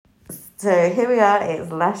So here we are,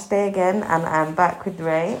 it's last day again, and I'm back with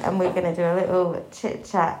Ray, and we're going to do a little chit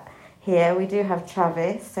chat here. We do have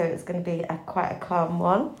Travis, so it's going to be quite a calm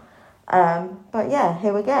one. But yeah,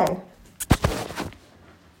 here we go.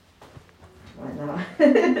 Right now.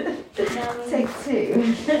 Take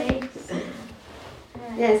two.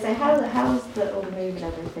 Yeah, so how's all the move and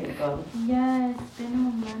everything gone? Yeah, it's been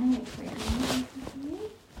all manic really.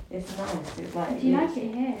 It's nice. It's like. Do you like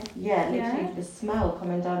it here? Yeah, literally the smell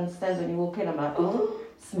coming down the stairs when you walk in. I'm like, oh,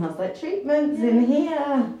 smells like treatments in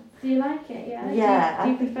here. Do you like it? Yeah. Yeah.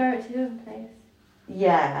 Do you prefer it to the other place?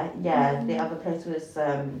 Yeah. The other place was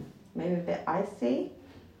maybe a bit icy.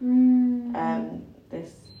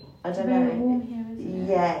 This I don't know. Very warm here, isn't it?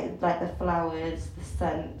 Yeah, like the flowers, the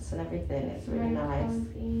scents and everything. It's really very nice.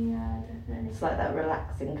 cozy, yeah, definitely. It's like that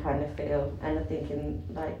relaxing kind of feel. And I think in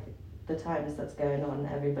like the times that's going on,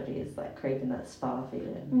 everybody is like craving that spa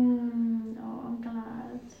feeling. Oh, I'm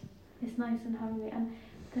glad. It's nice and homely, and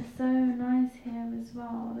they're so nice here as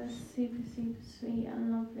well. They're super, super sweet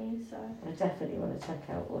and lovely. So I definitely want to check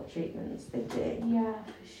out what treatments they do. Yeah,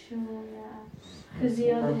 for sure. Yeah, because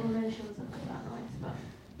the other woman, she wasn't that nice, but.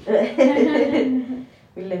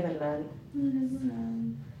 We live and learn.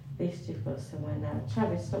 At least you've got somewhere now.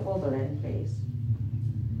 Travis, stop wobbling, please.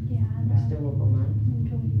 Yeah, I know. Still wobble, man.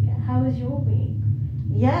 How was your week?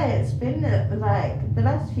 Yeah, it's been like the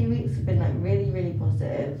last few weeks have been like really, really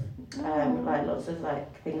positive. Like lots of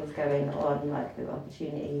like things going on, like the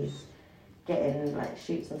opportunities, getting like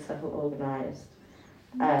shoots and stuff organised.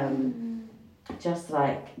 Just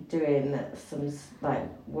like doing some like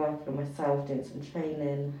work on myself, doing some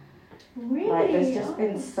training. Really? Like there's just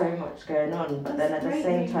been so much going on, but then at the That's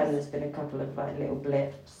same great. time there's been a couple of like little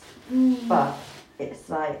blips. But it's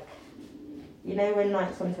like, you know when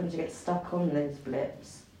like sometimes you get stuck on those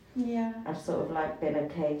blips. Yeah. I've sort of like been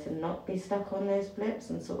okay to not be stuck on those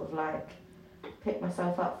blips and sort of like pick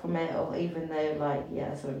myself up from it, or even though like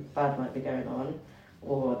something bad might be going on,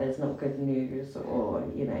 or there's not good news, or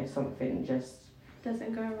you know something just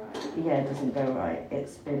doesn't go right. Yeah, it doesn't go right.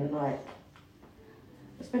 It's been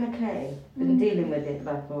okay. Been dealing with it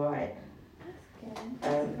like alright. That's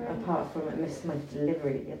good. Apart from I missed my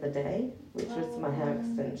delivery the other day, which was my hair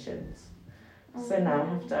extensions. So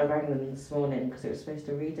now I rang them this morning because it was supposed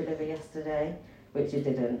to re-deliver yesterday, which it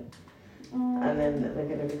didn't. And then they're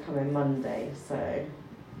going to be coming Monday, so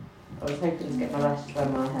I was hoping to get my lashes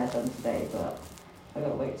and my hair done today, but I got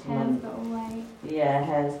to wait till Monday. Hair's got to wait. Yeah,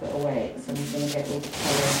 hair's got to wait, so I'm going to get all the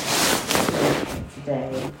colour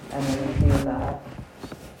today and then do that.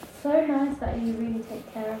 So nice that you really take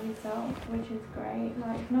care of yourself, which is great.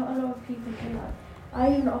 Like, not a lot of people do that.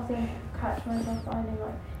 I even often catch myself finding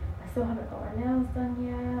like, I still haven't got my nails done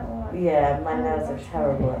yet, or like, yeah, my nails are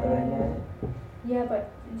terrible at the moment. Yeah, but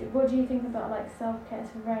what do you think about like self-care?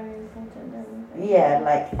 It's very important, don't you think? Yeah,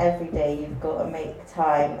 like every day you've got to make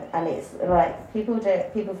time, and it's like people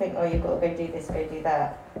think, oh, you've got to go do this, go do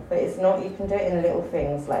that, but it's not. You can do it in little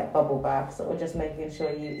things like bubble baths, or just making sure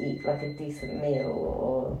you eat like a decent meal,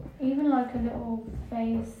 or even like a little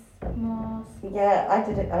face mask. Yeah, I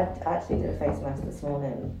did it. I actually did a face mask this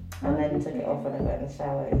morning, and then took it off when I got in the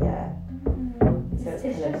shower. Yeah, so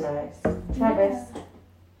it's kind of nice. Travis. Yeah.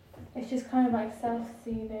 It's just kind of like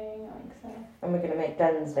self-soothing, like so. And we're going to make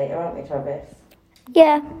dens later, aren't we, Travis?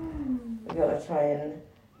 Yeah. We've got to try and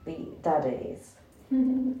beat daddies.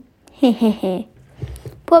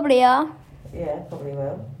 Probably are. Yeah, probably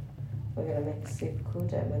will. We're going to make a super cool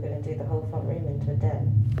den. We're going to do the whole front room into a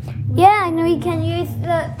den. Yeah, and we can use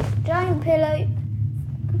the giant pillow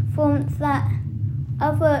from that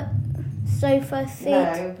other sofa seat.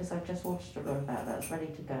 No, because I've just washed all of that. That's ready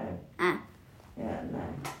to go. Ah. Yeah, no.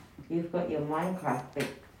 You've got your Minecraft big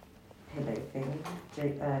pillow thing,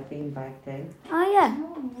 beanbag thing. Oh, yeah.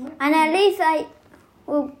 And at least I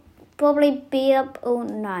will probably be up all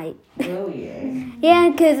night. Will you?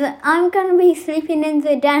 Yeah, because I'm going to be sleeping in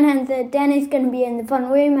the den, and the den is going to be in the front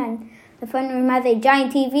room, and the front room has a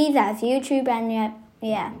giant TV that's YouTube, and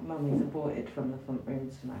yeah. Mummy's aborted from the front room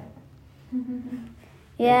tonight.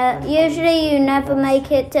 Yeah, usually you never make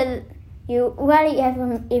it to... You rarely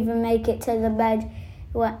ever even make it to the bed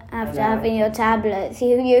after having your tablets.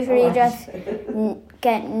 You usually just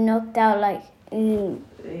get knocked out like...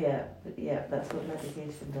 Yeah, that's what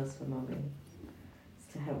medication does for Mummy.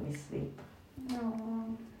 It's to help me sleep.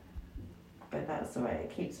 Aww. But that's alright,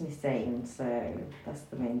 it keeps me sane, so that's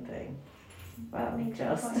the main thing. Well,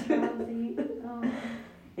 just...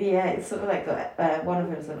 Yeah, it's sort of like got... one of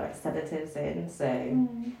them's got like sedatives in,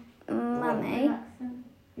 so... Mummy?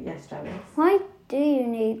 Yes, Travis? Why do you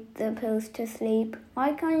need the pills to sleep?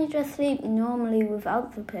 Why can't you just sleep normally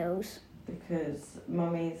without the pills? Because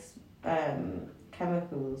Mummy's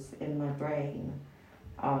chemicals in my brain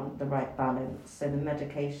aren't the right balance, so the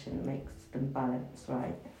medication makes them balance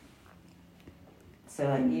right. So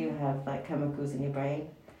like you have like chemicals in your brain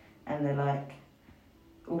and they're like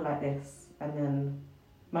all like this, and then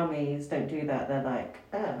mummies don't do that, they're like,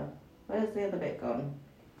 oh, where's the other bit gone?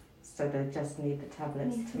 So they just need the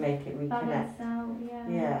tablets to make it reconnect. Balance out,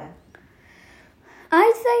 Yeah.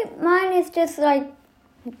 I'd say mine is just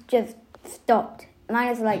stopped.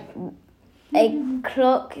 Mine is like a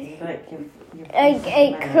clock. It's like you've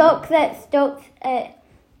A clock that stops at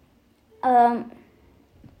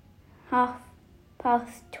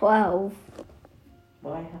 12:30.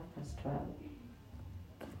 Why 12:30?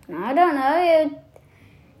 I don't know.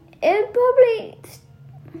 It'd probably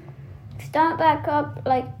start back up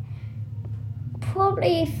like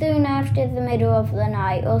probably soon after the middle of the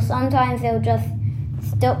night, or sometimes it'll just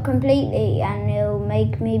stop completely and it'll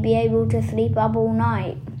make me be able to sleep up all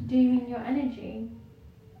night. Do you mean your energy?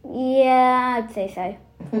 Yeah, I'd say so.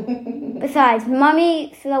 Besides,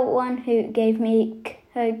 Mummy's the one who gave me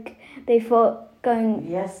Coke before going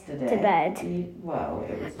yesterday to bed. It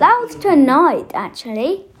was that was tonight,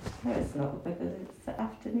 actually. No, it's not, because it's the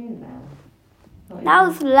afternoon now. That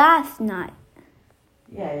was last night.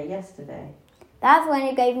 Yeah, yesterday. That's when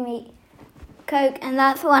you gave me Coke, and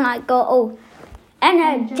that's when I got all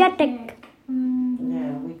energetic.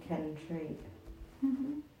 Yeah, weekend treat.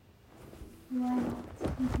 Why not?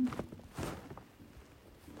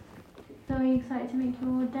 So are you excited to make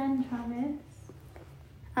your den, Travis?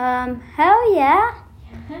 Hell yeah.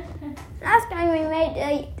 Last time we made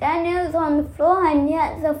it, then it was on the floor, and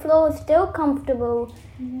yet the floor was still comfortable.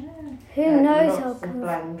 Yeah. Who knows how lots of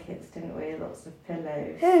blankets, didn't we? Lots of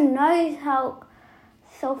pillows. Who knows how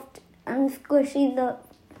soft and squishy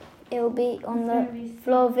it'll be on the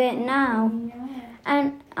floor of it now. Yeah.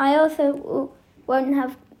 And I also won't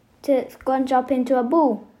have to scrunch up into a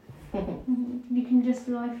ball. You can just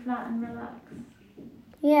lie flat and relax.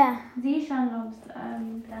 Yeah. Zishan loves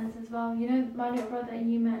dens as well. You know my little brother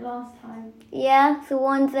you met last time? Yeah, the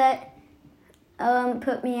ones that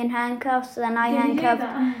put me in handcuffs, then I Did you do handcuffed.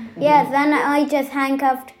 that? Yeah, then I just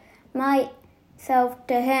handcuffed myself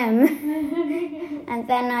to him. And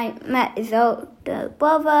then I met his older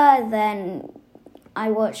brother, then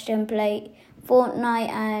I watched him play Fortnite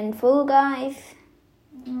and Fall Guys.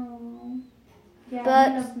 Oh. Yeah,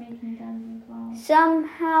 But I love making dens as well.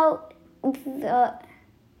 somehow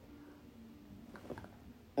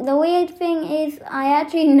the weird thing is I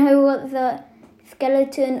actually know what the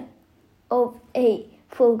skeleton of a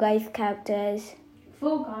Fall Guys character is.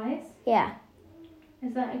 Fall Guys? Yeah.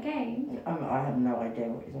 Is that a game? I have no idea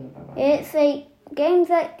what he's on about. It's a game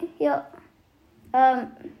that your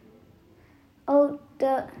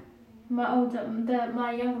older. My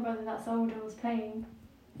younger brother that's older was playing.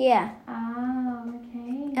 Yeah. Ah,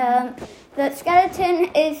 okay. The skeleton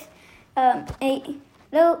is a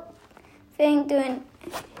little thing doing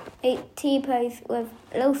a T-pose with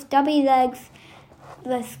little stubby legs.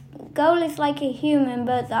 The skull is like a human,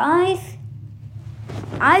 but the eyes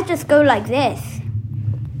just go like this.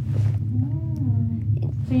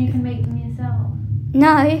 So you can make them yourself?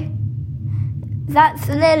 No, that's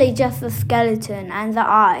literally just the skeleton and the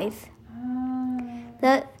eyes.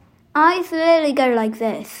 The eyes literally go like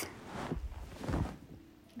this.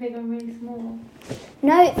 They go really small.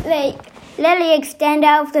 No, they literally extend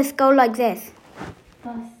out of the skull like this.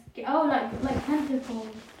 Like tentacles.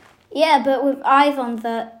 Yeah, but with eyes on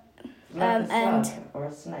the Like a end. slug or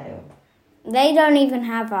a snail. They don't even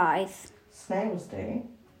have eyes. Snails do.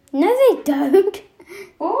 No, they don't.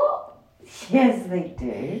 What? Yes, they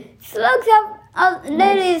do. Slugs are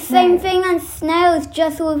literally the same thing as snails,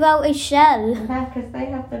 just without a shell. Yeah, because they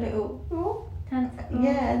have the little... Tentacles.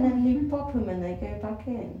 Yeah, and then you pop them and they go back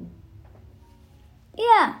in.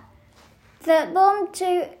 Yeah. The bottom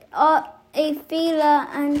two are a feeler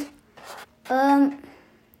and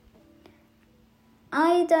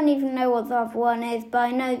I don't even know what the other one is, but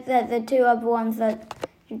I know that the two other ones that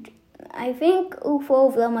I think all four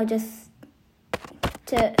of them are just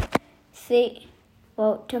to see,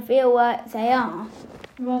 well, to feel where they are.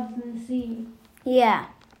 Rather than see. Yeah.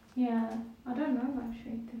 Yeah. I don't know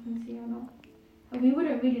actually if they can see or not. We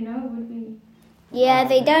wouldn't really know, would we? Yeah,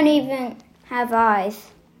 they don't even have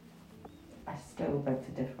eyes. I still beg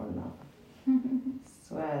to differ on that.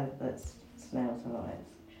 Swear that snails have eyes.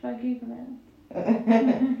 Should I Google it?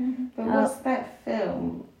 But what's that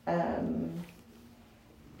film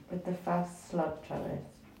with the fast slug, Travis?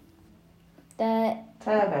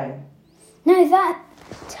 Turbo. No, that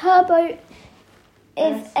Turbo is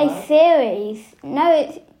That's a right. series.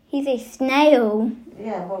 No, he's a snail.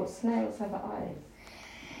 Yeah, well, snails have eyes.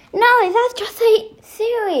 No, No, that's just a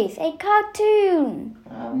series, a cartoon.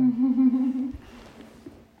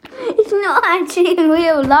 It's not actually in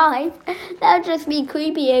real life. That would just be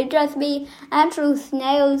creepy. It would just be actual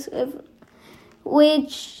snails with weird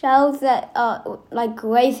shells that are like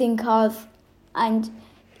racing cars, and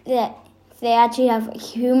that they actually have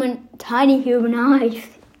tiny human eyes.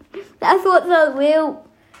 That's what the real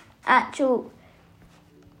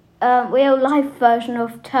life version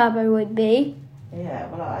of Turbo would be. Yeah,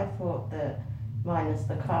 well, I thought that minus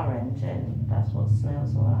the car engine, that's what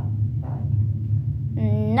snails were like.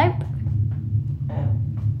 Nope. Oh,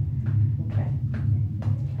 okay.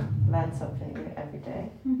 Learn something new every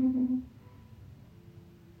day.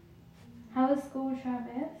 How was school,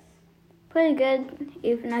 Travis? Pretty good,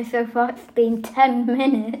 even though so far it's been 10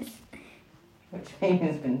 minutes. Which means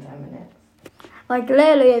it's been 10 minutes. Like,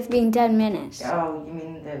 literally it's been 10 minutes. Oh, you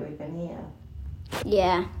mean that we've been here?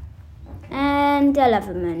 Yeah. Okay. And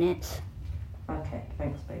 11 minutes. Okay,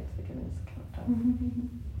 thanks, babe, for giving us a countdown.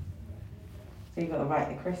 So you've got to write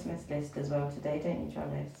the Christmas list as well today, don't you,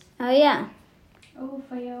 Travis? Oh, yeah. Oh,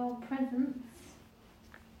 for your presents.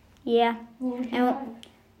 Yeah. What would you And like?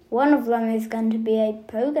 one of them is going to be a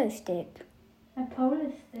pogo stick. A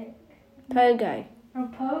polar stick. Pogo. A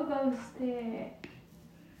pogo stick.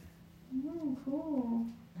 Oh, cool.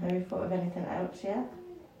 Have you thought of anything else yet?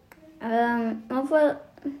 Other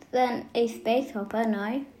than a space hopper,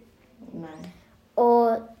 no. No.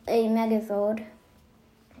 Or a Megazord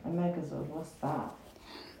A Megazord, what's that?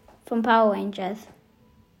 from Power Rangers.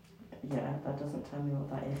 Yeah, that doesn't tell me what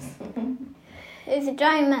that is. It's a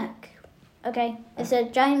giant mech. Okay, it's a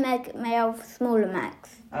giant mech made of smaller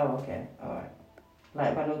mechs. Oh, okay, alright.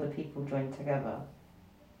 Like when all the people join together?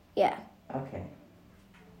 Yeah. Okay.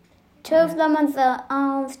 2 of them are the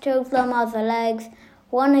arms, 2 of them are the legs.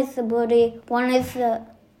 One is the body, one is the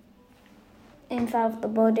inside of the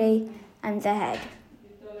body, and the head.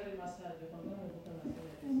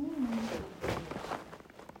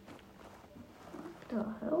 The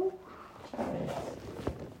hell? Travis.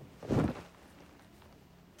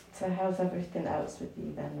 So how's everything else with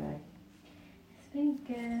you then, Ray? It's been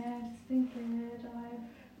good. It's been good. I've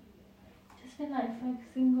just been like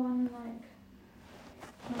focusing on like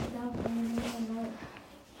myself really, and like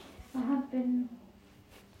I have been.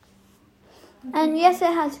 And yes,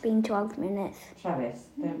 it has been 12 minutes. Travis,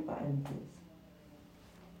 don't butt in, please.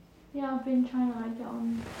 Yeah, I've been trying to like get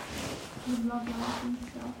on with love life and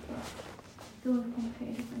stuff, but still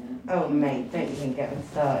complicated, isn't it? Oh, mate, don't even get me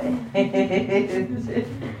started.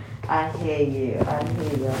 I hear you 100%. I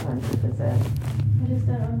just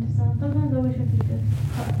don't understand. Sometimes I wish I could just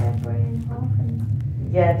cut their brain in half and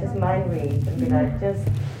Yeah, just mind read and be like, just,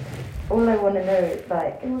 all I want to know is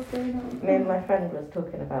like, what's going on. me and my friend was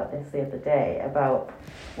talking about this the other day, about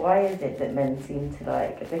why is it that men seem to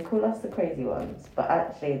like, they call us the crazy ones, but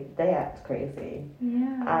actually they act crazy.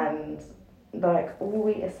 Yeah. And like, all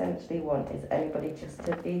we essentially want is anybody just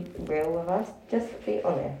to be real with us, just be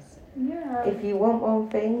honest. Yeah. If you want one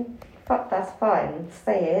thing, fuck, that's fine,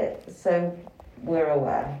 say it so we're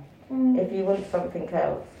aware. If you want something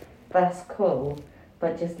else, that's cool,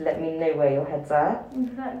 but just let me know where your head's at.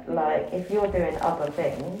 Exactly. Like, if you're doing other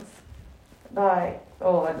things, like,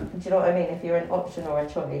 or, do you know what I mean? If you're an option or a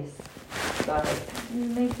choice, like,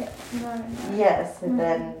 Make it no. yes,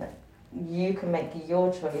 then you can make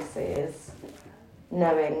your choices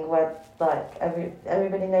knowing where, like,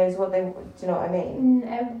 everybody knows what they, do you know what I mean?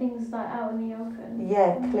 Everything's like out in the open.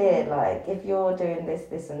 Yeah, clear, like, if you're doing this,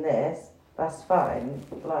 this and this, that's fine.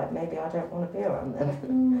 Like, maybe I don't want to be around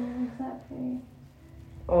them. Exactly.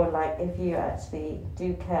 Or, like, if you actually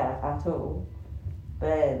do care at all,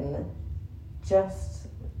 then just,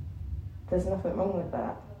 there's nothing wrong with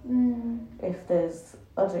that. If there's,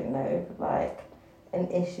 I don't know, like, an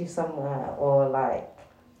issue somewhere, or, like,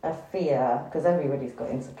 a fear, because everybody's got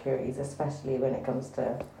insecurities, especially when it comes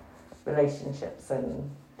to relationships and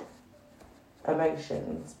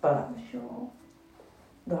emotions, but For sure.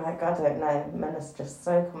 like, I don't know, men are just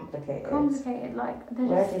so complicated. Complicated, like they're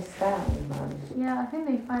Where just. do you stand, man? Yeah, I think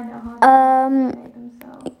they find it hard to make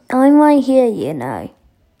themselves. I'm right here, you know.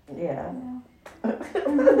 Yeah. Yeah.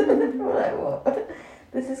 Like what?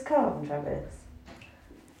 This is calm, Travis.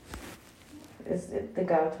 Is it the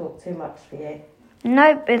girl talk too much for you?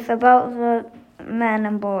 Nope, it's about the men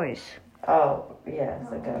and boys Oh, yeah,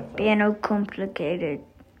 it's a girl talk. being all complicated.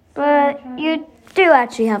 But you do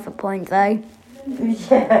actually have a point, though.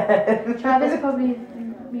 Yeah. Travis you probably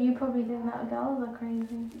think that girls are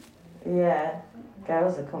crazy. Yeah,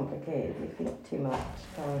 girls are complicated. We think too much,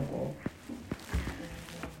 apparently.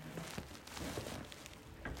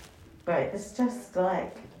 But it's just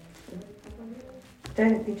like,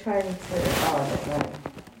 don't be trying to, I don't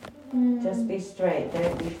know. Just be straight.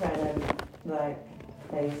 Don't be trying to, like,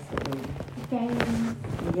 play some games.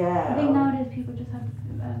 Yeah. I think nowadays people just have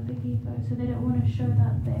big ego, so they don't want to show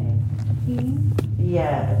that they're keen.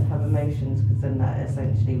 Yeah, and have emotions, because then that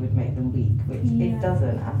essentially would make them weak, which it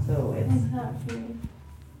doesn't at all. It's, exactly.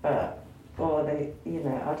 But, or they,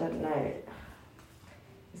 I don't know.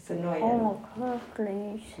 It's annoying. Oh my God,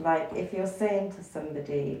 please. Like, if you're saying to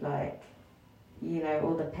somebody, like,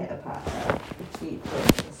 all the pitter-patter, the cute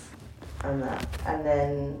things, and that, and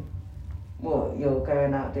then, you're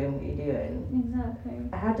going out doing what you're doing.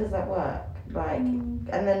 Exactly. How does that work? Like, and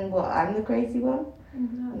then what, I'm the crazy one?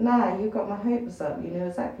 Exactly. Nah, you got my hopes up, you knew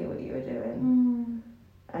exactly what you were doing.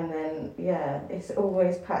 And then, it's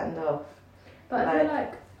always patterned off. But I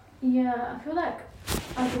feel like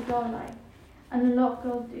as a girl, like, and a lot of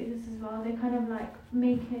girls do this as well, they kind of like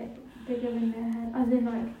make it bigger in their head, as in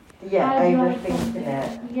like, overthinking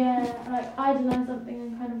it. Yeah, like idolize something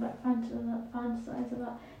and kind of like fantasize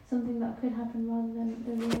about something that could happen rather than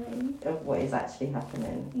the reality Of what is actually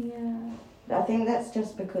happening. Yeah. I think that's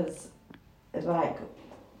just because, like,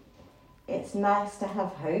 it's nice to have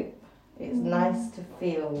hope. It's nice to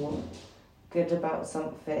feel good about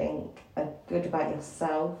something, good about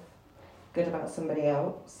yourself, good about somebody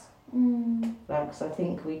else. Like, so I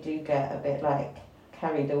think we do get a bit, like,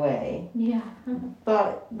 carried away. Yeah.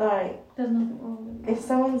 But, like, there's nothing wrong with that. If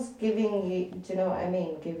someone's giving you, do you know what I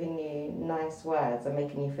mean? Giving you nice words and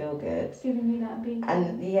making you feel good. Giving you that beat.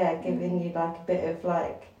 And, giving you, like, a bit of,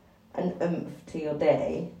 like, an oomph to your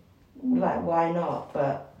day. Like, why not?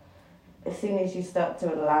 But as soon as you start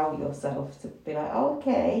to allow yourself to be like,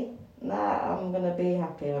 okay, I'm going to be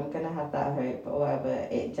happy, I'm going to have that hope or whatever,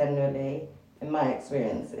 it generally, in my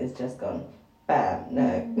experience, is just gone, bam,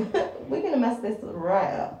 no. We're going to mess this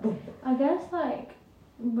right up. I guess, like,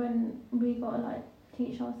 when we got to, like,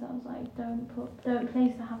 teach ourselves, like, don't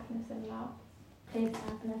place the happiness in that. Place the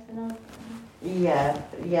happiness in other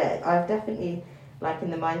things. Yeah, I've definitely, like, in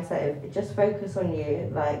the mindset of just focus on you,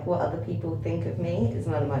 like, what other people think of me is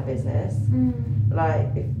none of my business.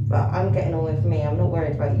 Like, if I'm getting on with me, I'm not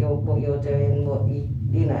worried about what you're doing, what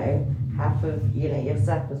half of, your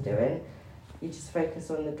circle's doing. You just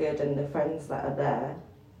focus on the good and the friends that are there,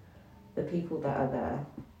 the people that are there,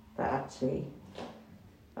 that actually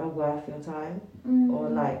are worth your time. Or,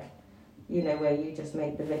 like, where you just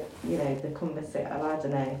make the conversation, I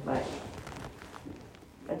don't know, like,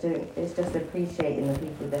 it's just appreciating the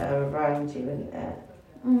people that are around you, isn't it?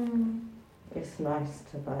 It's nice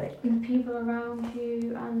to, like... The people around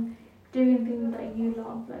you and doing things that you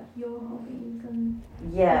love, like your hobbies and...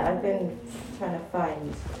 Yeah, I've been trying to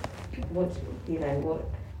find what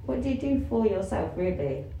do you do for yourself,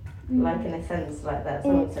 really? Like, in a sense like that.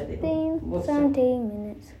 Someone said it. 17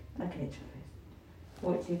 minutes. Okay, Travis.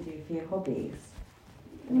 What do you do for your hobbies?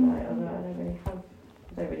 Like, I don't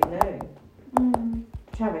really know.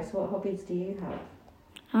 Travis, what hobbies do you have?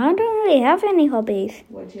 I don't really have any hobbies.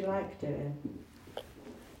 What do you like doing?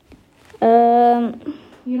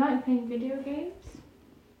 You like playing video games?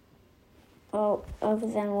 Well, other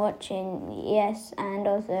than watching, yes, and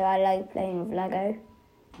also I like playing with Lego.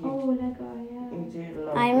 Lego, yeah. You do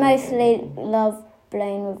love I mostly love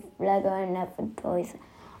playing with Lego and other toys.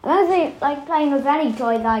 I mostly like playing with any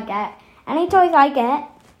toys I get. Any toys I get,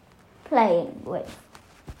 playing with.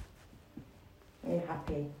 Are you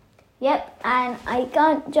happy? Yep, and I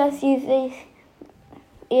can't just use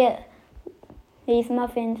these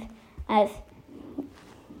muffins as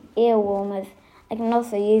ear warmers. I can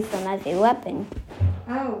also use them as a weapon.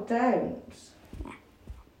 Oh, don't.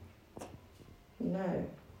 No.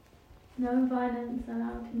 No violence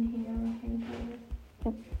allowed in here, okay,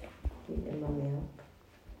 Travis? Beat your mummy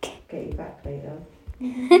up. Get you back later.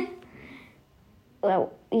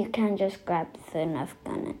 Well, you can just grab the Nerf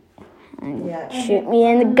gun and Yeah. shoot me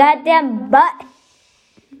in the goddamn butt.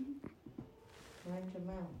 Mind your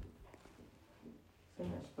mouth. So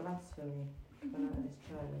much blasphemy coming out of this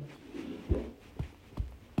child.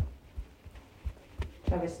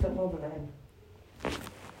 Travis, stop wobbling.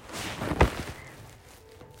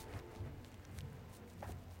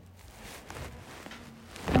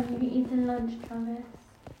 Have you eaten lunch, Travis?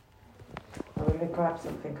 I'm going to grab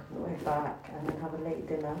something on the way back and then have a late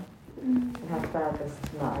dinner and have burgers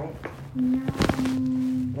tonight.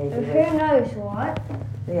 Maybe Who knows what?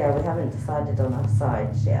 Yeah, we haven't decided on our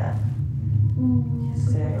sides yet.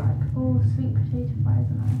 So, like, sweet potato fries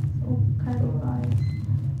are nice, or curly fries.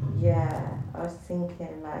 Yeah, I was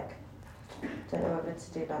thinking, like, don't know whether to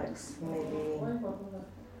do, like, maybe,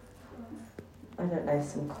 I don't know,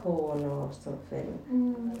 some corn or something.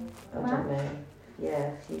 I don't know.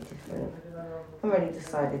 yeah, a few different. I'm already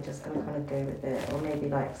decided, just gonna kind of go with it, or maybe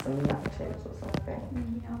like some nachos or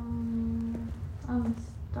something. Yum. I'm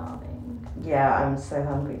starving. Yeah, I'm so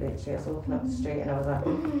hungry. Literally, I was walking up the street and I was like,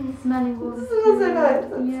 Smelling all the this smells so food. nice. It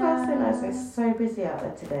smells Yeah. so nice. It's so busy out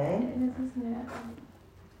there today. It is, isn't it?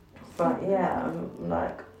 But yeah,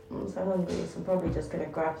 I'm so hungry, so I'm probably just gonna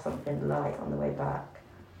grab something light on the way back,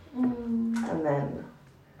 and then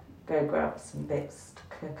go grab some bits to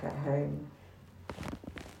cook at home.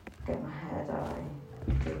 Get my hair dye,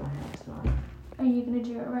 do my hair tonight. Are you going to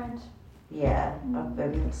do it red? Yeah, I've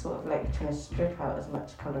been sort of like trying to strip out as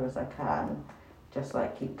much colour as I can, just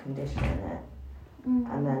like keep conditioning it.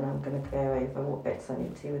 And then I'm going to go over what bits I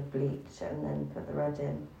need to with bleach and then put the red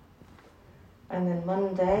in. And then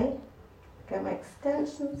Monday, get my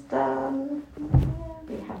extensions done.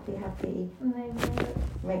 Be happy. Amazing.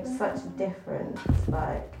 Makes such a difference.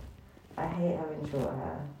 Like, I hate having short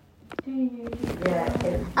hair. Do you? Yeah.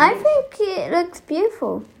 I think it looks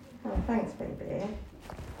beautiful. Oh, thanks, baby.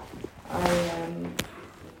 I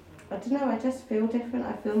don't know, I just feel different.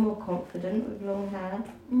 I feel more confident with long hair.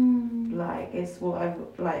 Like, it's what I,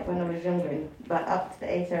 like, when I was younger, like, up to the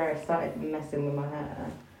age where I started messing with my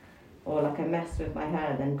hair. Or, like, I messed with my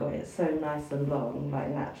hair and then got it so nice and long, like,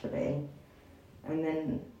 naturally. And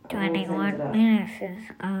then... 21 minutes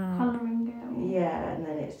is Colouring it. Yeah, and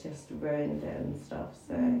then it's just ruined it and stuff,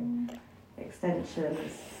 so...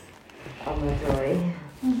 Extensions are my joy.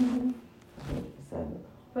 100%.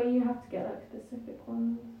 But you have to get, like, specific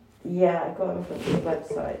ones. Yeah, I got them from the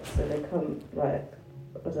website, so they come, like,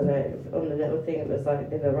 I don't know, on the little thing it was like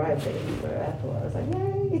they've arrived at Heathrow Airport. I was like,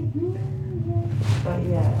 yay! But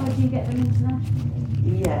yeah. Oh, do you get them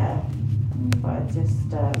internationally? Yeah. But I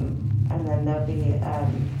just, and then there'll be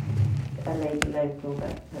a lady local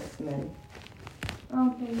that puts them in.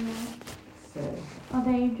 Okay, yeah. So. Are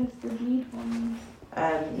they just the lead ones?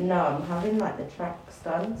 No, I'm having like the tracks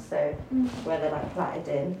done, so where they're like plaited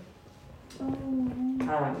in.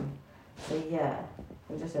 So yeah,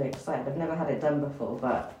 I'm just very excited. I've never had it done before,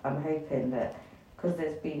 but I'm hoping that because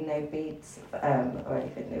there's been no beads or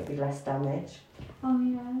anything, there'll be less damage. Oh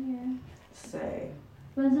yeah. So.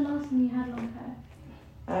 When's the last time you had long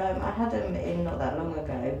hair? I had them in not that long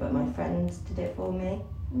ago, but my friends did it for me.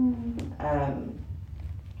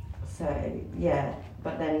 So yeah,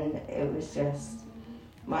 but then it was just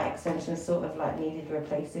my extensions sort of like needed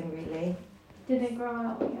replacing really. Did they grow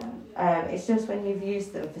out? Yeah. It's just when you've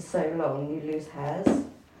used them for so long, you lose hairs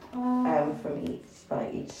from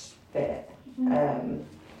each bit.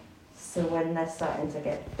 So when they're starting to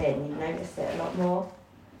get thin, you notice it a lot more,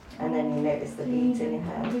 and then you notice the beads in your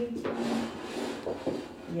hair.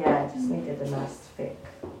 Yeah, I just needed a nice thick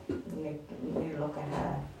new look of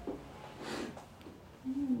hair.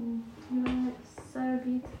 You look so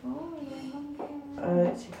beautiful. I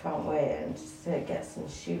actually can't wait and just to get some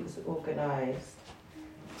shoots organised.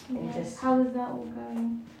 And just how is that all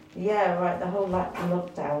going? Yeah, right. The whole like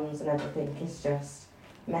lockdowns and everything is just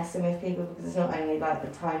messing with people because it's not only like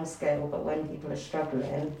the time scale, but when people are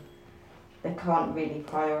struggling, they can't really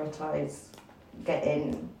prioritise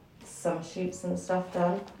getting some shoots and stuff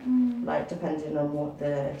done. Like depending on what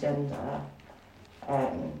the agenda.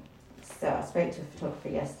 So I spoke to a photographer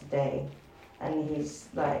yesterday, and he's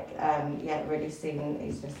like, really soon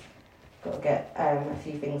he's just got to get a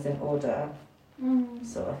few things in order,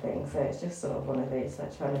 sort of thing. So it's just sort of one of those,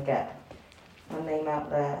 like trying to get my name out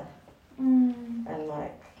there, and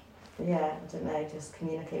like, yeah, I don't know, just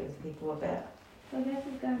communicate with people a bit. So I guess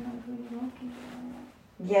it's going on really well.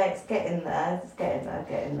 Yeah, it's getting there,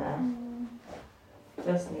 getting there.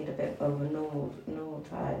 Just need a bit of a normal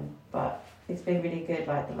time, but it's been really good,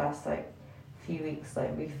 like the last like few weeks,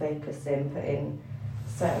 like refocusing, putting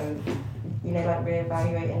certain, like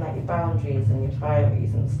reevaluating like your boundaries and your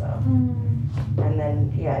priorities and stuff. And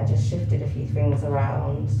then just shifted a few things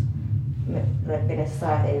around, like been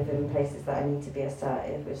assertive in places that I need to be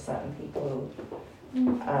assertive with certain people,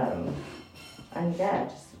 and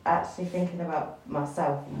just actually thinking about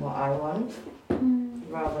myself and what I want.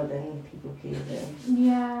 Rather than people pleasing.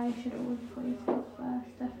 Yeah, you should always put yourself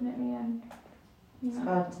first, definitely. And it's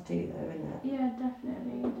hard to do though, isn't it? Yeah,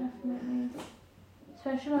 definitely.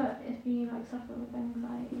 Especially if you like suffer with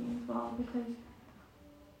anxiety as well, because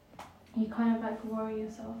you kind of like worry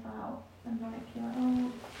yourself out and like you're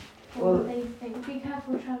like, what do they think? Be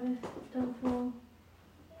careful, Travis, don't fall.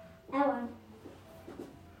 Ellen.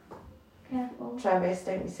 Careful. Travis,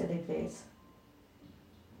 don't be silly, please.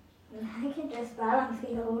 I can just balance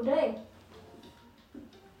the whole day.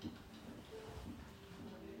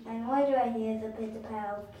 And why do I hear the pitter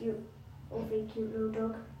patter of a cute little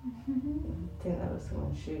dog? I think that was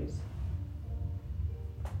someone's shoes.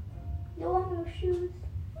 You want your shoes?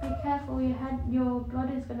 Be careful, your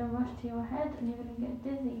blood is going to rush to your head and you're going to get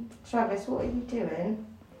dizzy. Travis, what are you doing?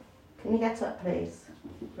 Can you get up, please?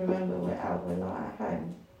 Remember, we're out, we're not at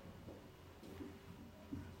home.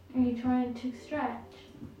 Are you trying to stretch?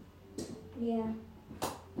 Yeah.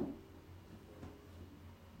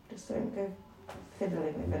 Just don't go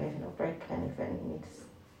fiddling with anything or break anything. You need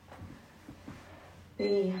to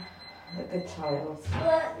be a good child.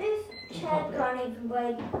 But this chair can't even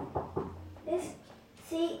break. This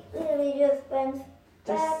seat literally just bends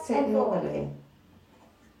back Just sit and forth. normally.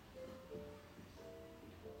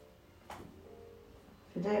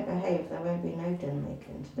 If you don't behave, there won't be no din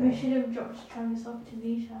making We today. should have dropped Travis off to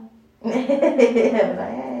Zishan. Yeah,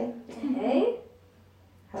 like, hey. Hey?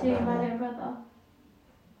 How To about my it? little brother.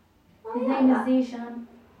 Oh, His yeah, name that, is Zishan.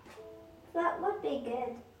 that would be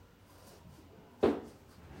good.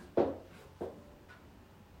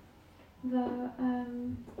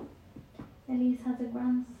 Elise has a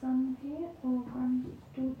grandson here, or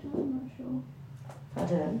granddaughter, I'm not sure.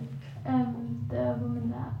 Pardon? The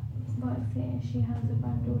woman that works here, she has a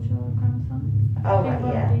granddaughter or a grandson. Oh, They're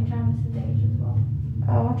right, yeah. roughly Travis's age as well.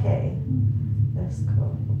 Oh, okay. That's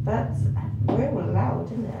cool. That's real loud,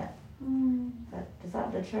 isn't it? Is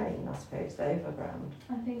that the train, I suppose, the overground?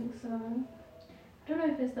 I think so. I don't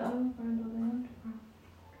know if it's the overground or the underground.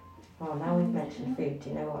 Oh, now we've mentioned food, do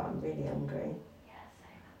you know what? I'm really hungry.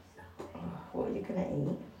 Yes, Oh, what are you going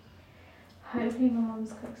to eat? hopefully my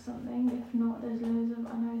mum's cooked something. If not, there's loads of,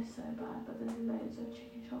 I know it's so bad, but there's loads of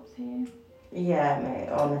chicken chops here. Yeah, mate,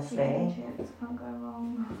 Chicken honestly. chips, can't go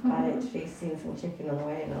wrong. I literally seen some chicken on the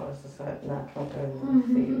way and I was just like, nah, can't go in with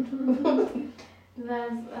food.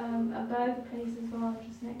 There's a burger place as well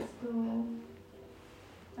just next door.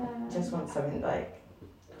 Just want something like,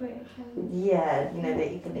 Quick and yeah, you know,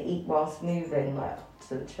 that you can eat whilst moving, like,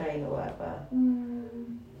 to the train or whatever.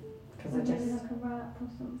 Because I maybe just, like a wrap or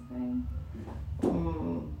something.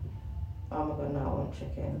 oh my god, no, I want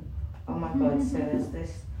chicken. Oh my god, so there's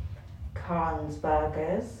this Khan's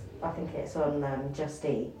Burgers. I think it's on Just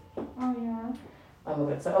Eat. Oh yeah. Oh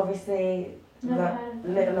my god, so obviously Never that had it.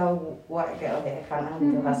 little old white girl here can't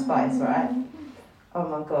handle her spice, right? Oh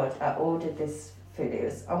my god, I ordered this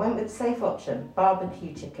food. I went with the safe option,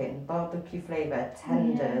 barbecue chicken, barbecue flavour,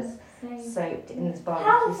 tenders, Yeah, same. soaked in this How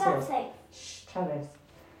barbecue is that sauce. safe? Shh, Travis.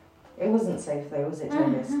 It wasn't safe though, was it,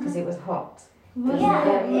 Travis? Because it was hot. Was Yeah,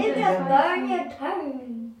 very it good. just burn your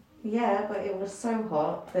tongue. Yeah, but it was so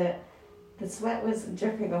hot that the sweat was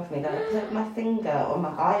dripping off me that I put my finger on my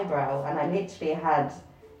eyebrow and I literally had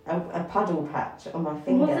a puddle patch on my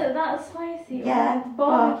finger. Was it that spicy? Yeah, Or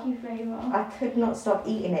barbecue flavour? I could not stop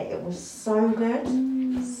eating it. It was so good.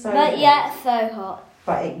 So But good. yeah, it's so hot.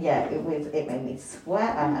 But it made me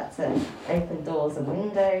sweat. I had to open doors and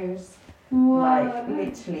windows. Like,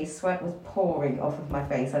 literally, sweat was pouring off of my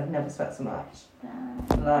face. I'd never sweat so much.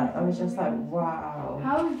 Like, I was just like, wow.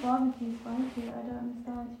 How is barbecue spicy? I don't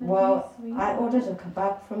understand. It's meant to be Well, sweet. I ordered a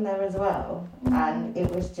kebab from there as well. And it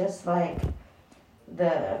was just like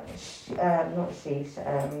the, not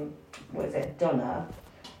sheesh, what is it, doner.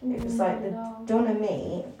 It was like the doner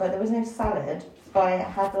meat, but there was no salad. But it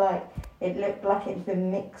had like, it looked like it'd been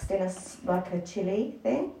mixed in like a chili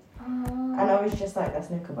thing. And I was just like, that's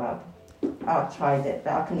no kebab. I tried it,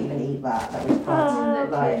 but I couldn't even eat that. That was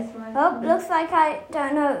bad. Like, Oh, looks like I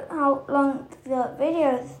don't know how long the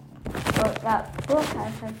videos or that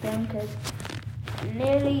broadcast has been because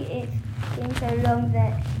literally it's been so long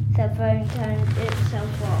that the phone turned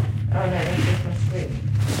itself off. oh no, this is my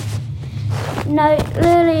screen. No,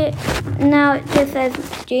 literally now it just says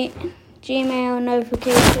Gmail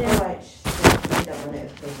notification Alright, you don't want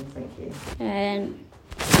notifications, thank you. and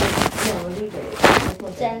Yeah, we'll leave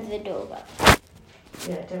it. sends the doorbell.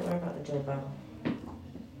 Yeah, don't worry about the doorbell.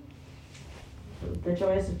 The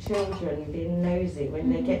joys of children being nosy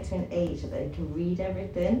when they get to an age that they can read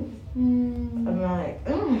everything. I'm like,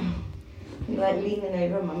 like leaning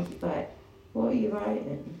over, mum's like, what are you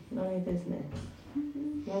writing? None of your business.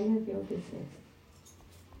 None of your business.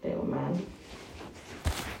 Little man.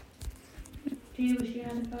 Do you wish you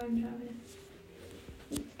had a phone,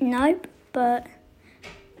 Travis? Nope, but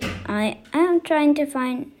I am trying to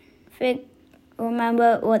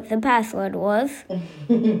remember what the password was.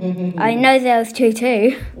 I know there was two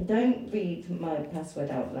too. Don't read my password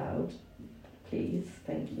out loud, please.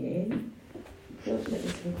 Thank you. Look at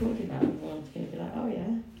this recording now. Everyone's going to be like, oh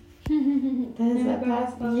yeah. There's that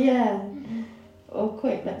password. Yeah. Or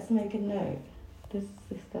quick, let's make a note. This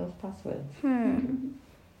girl's password.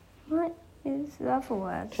 What is the other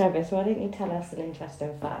word? Travis, why don't you tell us an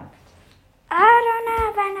interesting fact? I don't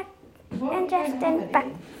have any. What Interesting you don't have fact.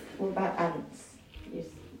 any? What about ants? Yes.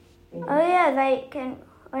 Oh yeah, they can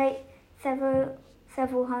weigh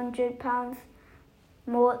several hundred pounds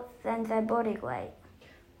more than their body weight.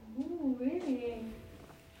 Oh, really?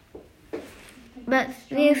 But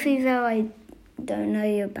seriously though, I don't know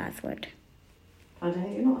your password. You're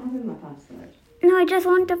not having my password? No, I just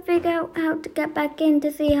want to figure out how to get back in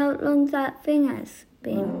to see how long that thing has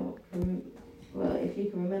been. Well, if you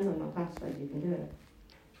can remember my password, you can do it.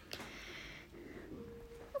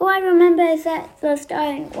 All I remember is that the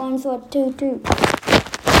starting ones were 2-2.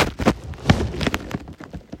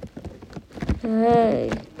 Hey.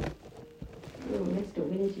 Oh, Mr.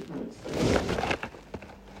 Wingy Pants.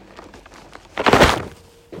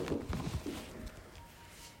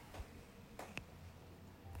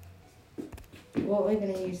 What we're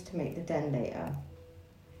going to use to make the den later?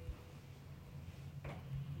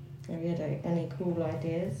 Have you had any cool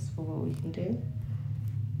ideas for what we can do?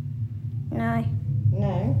 No.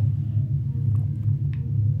 No?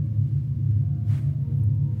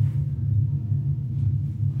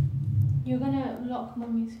 You're gonna lock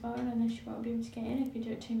Mummy's phone and then she won't be able to get in if you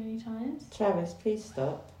do it too many times. Travis, please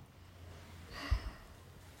stop.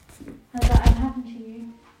 Has that ever happened to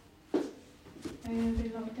you? Are you gonna be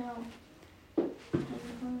locked out?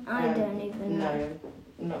 I don't even know.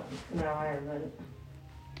 No, I haven't.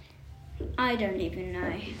 I don't even know.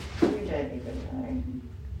 You don't even know.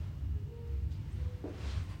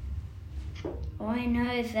 All I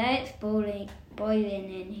know is that it's boiling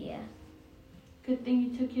in here. Good thing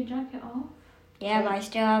you took your jacket off. Yeah, but I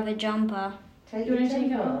still have a jumper. Take Do you your wanna take it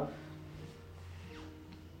jumper off? off.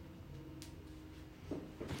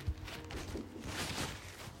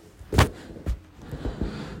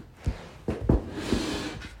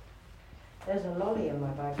 There's a lolly in my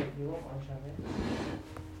bag if you want one,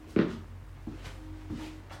 Travis.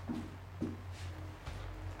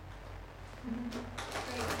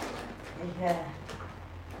 Yeah.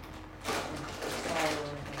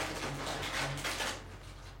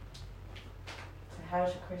 So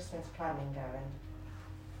how's your Christmas planning going?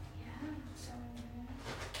 Yeah.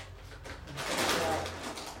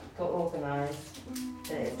 Got organised,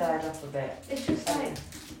 but it died off a bit. It's just like,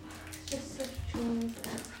 it's just such chores.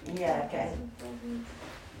 Yeah, okay.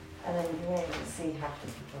 And then you won't even see half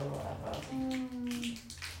the people or whatever.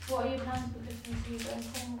 What are your plans for Christmas Eve going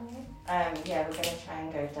forward? Yeah, we're going to try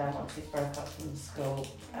and go down once we broke up from school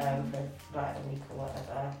for like a week or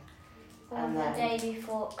whatever. Or And the then- day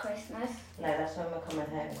before Christmas. No, that's when we're coming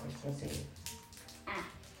home Christmas Eve. Ah.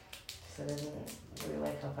 So then we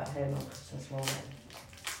wake up at home on Christmas morning.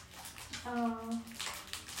 Oh.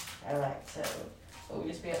 I like to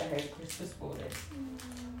always be at home Christmas morning.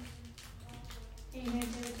 Are you going to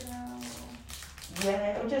do it now?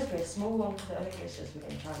 Yeah, it'll just be a small one because I think it's just me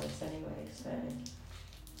and Travis anyway, so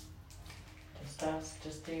just us,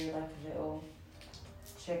 just do like a little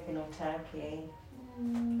chicken or turkey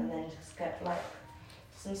and then just get like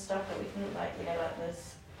some stuff that we can like, like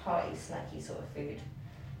this party snacky sort of food.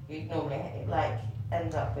 You'd normally like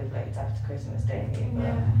end up with loads after Christmas, don't you?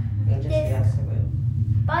 But it'll just be us who will.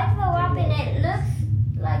 By the wrapping, it looks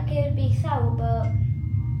like it would be sour, but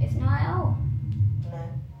it's not at all. No.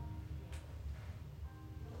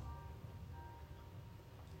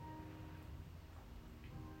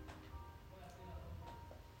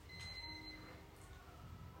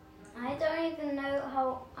 I don't even know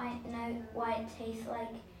how I know why it tastes like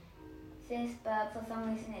this, but for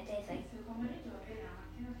some reason it tastes like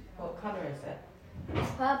What colour is it?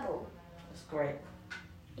 it's purple. It's great.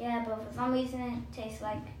 Yeah, but for some reason it tastes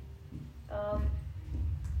like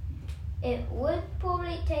it would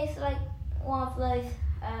probably taste like one of those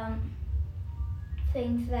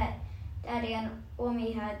things that Daddy and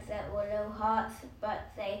Mommy had that were little hearts,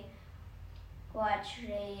 but they were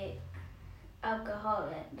actually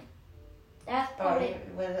alcoholic. That's probably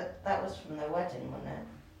That was from their wedding, wasn't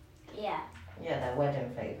it? yeah. Yeah, their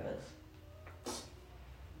wedding favours.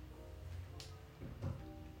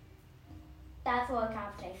 That's what a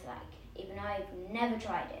calf tastes like. Even though I've never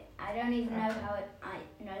tried it, I don't even know how I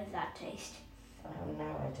know that taste. I have no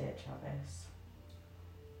idea, Travis.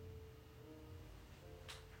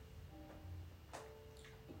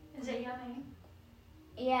 Is it yummy?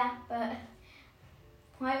 Yeah, but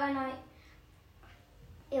right when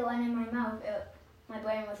it went in my mouth, my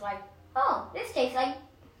brain was like, "Oh, this tastes like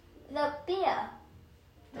the beer."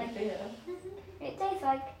 Like beer? it tastes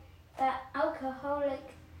like that alcoholic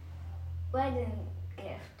wedding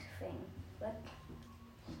gift thing. But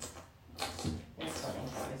That's funny,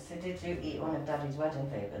 Travis. So did you eat one of Daddy's wedding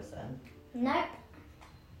favours then? nope.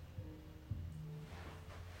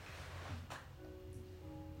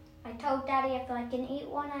 I told Daddy if I can eat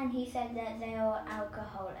one, and he said that they are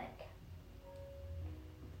alcoholic.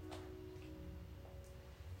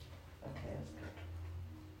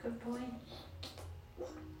 Good boy.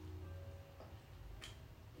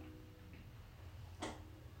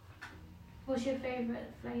 What's your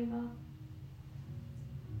favourite flavour?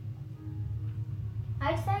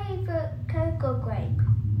 I'd say for Coke or grape.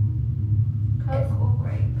 Coke or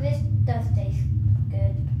grape? This does taste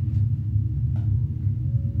good.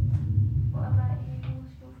 What about you?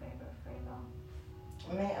 What's your favourite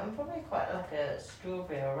flavour? I'm probably quite like a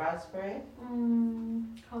strawberry or raspberry.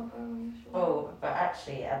 Can't go wrong. Oh, but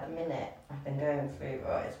actually at the minute I've been going through,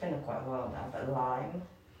 it's been quite a while now, but lime.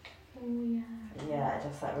 Oh yeah. Yeah,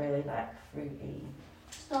 just like really like fruity.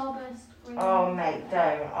 Starburst. Green. Oh mate,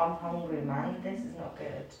 don't. I'm hungry, man. This is not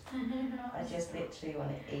good. I just literally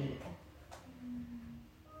want to eat.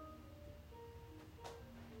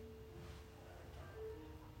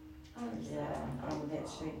 Yeah, I'm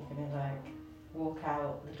literally gonna like walk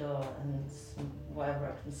out the door and whatever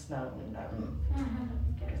I can smell and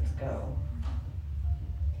let's go.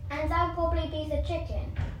 And that'll probably be the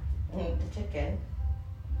chicken. The chicken?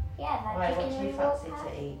 Yeah, that Right, chicken what do you we walked fancy past.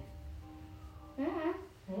 to eat?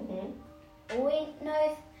 All we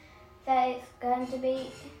know is that it's going to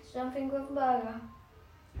be something with a burger.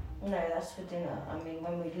 No, that's for dinner. I mean,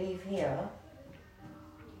 when we leave here,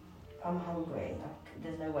 I'm hungry.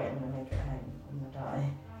 There's no way I'm going to make it home. I'm going to die.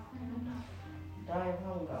 Die of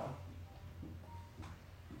hunger.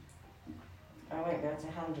 I won't be able to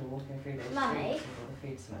handle walking through those Mummy? streets with all the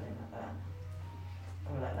food smelling like that.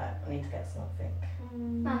 I'm like that. I need to get something.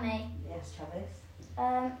 Mummy, Yes, Travis?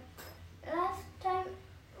 last time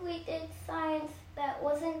we did science that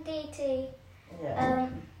wasn't DT. Yeah.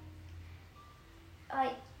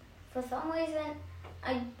 For some reason,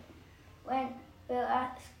 when we were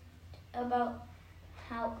asked about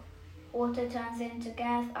how water turns into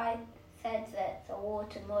gas, I said that the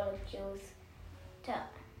water molecules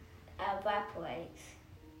evaporates.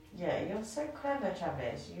 Yeah, you're so clever,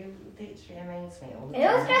 Travis. You literally amaze me all the It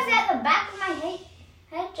was time. just at the back of my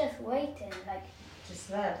head just waiting, Just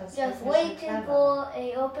there. That's just because you're waiting clever. for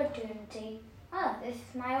a opportunity. Oh, this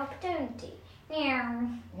is my opportunity. Meow.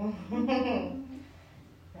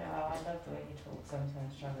 Yeah, I love the way you talk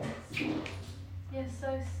sometimes, Travis. You're so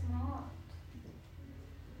smart.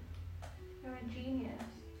 You're a genius.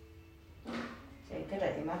 So you're good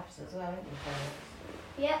at your maths as well, aren't you, Travis?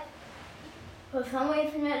 Yep. For some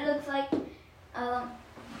reason, it looks like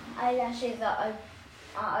eyelashes are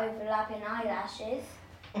overlapping eyelashes.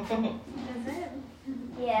 Is it?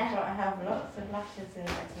 Yeah. You've got to have lots of lashes in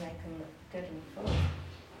there to make them look good and full.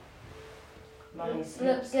 Mummy Looks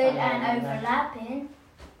sleeps good funny and on them. overlapping.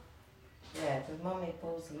 Yeah, because Mummy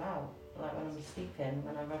pulls them out, like when I'm sleeping,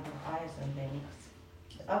 when I rub my eyes and things.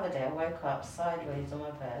 The other day I woke up sideways on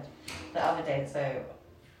my bed. The other day, so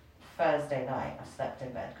Thursday night, I slept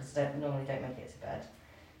in bed because I normally don't make it to bed,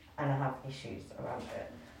 and I have issues around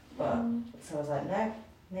it. But so I was like, no,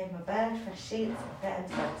 made my bed, fresh sheets, get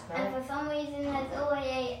into bed And tonight. for some reason, there's always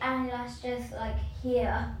an eyelash just like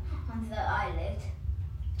here on the eyelid.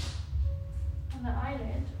 On the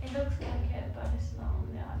eyelid? It looks like it, but it's not on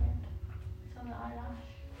the eyelid. It's on the eyelash.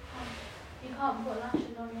 You can't put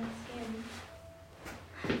lashes on your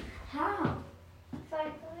skin. How? It's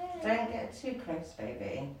like really. Don't get too close,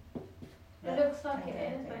 baby. It looks like Don't it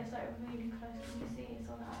get is, but anything. it's like really close. Can you see it's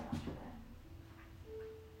on the eyelash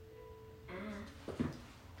there?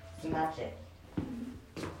 It's magic.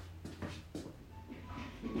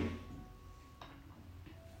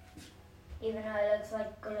 Even though it looks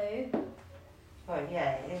like glue. Well,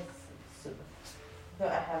 yeah, it is. Sort of, you've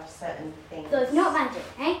got to have certain things. So it's not magic,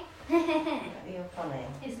 eh? You're funny.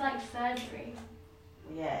 It's like surgery.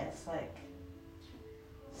 Yeah, it's like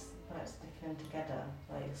sticking them together,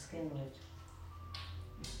 like your skin would.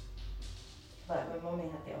 Like when Mummy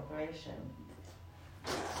had the operation,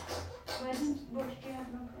 What did you have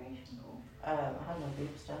an operation for? I had my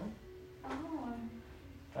boobs done, Oh,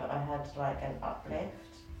 but I had like an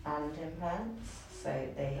uplift and implants, so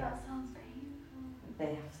they that sounds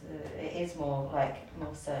painful. have to. It is more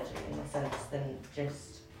surgery in the sense than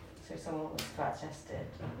just so someone was flat chested.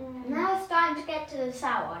 Now it's time to get to the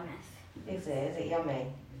sourness. Is it yummy?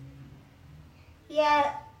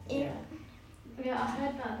 Yeah, Yeah. Yeah, I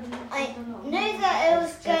heard that. I knew that it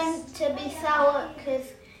was going to be sour because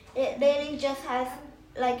it really just has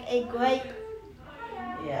like a grape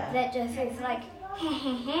Yeah. that just is like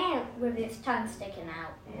with its tongue sticking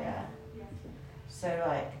out. Yeah. So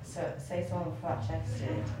say someone flat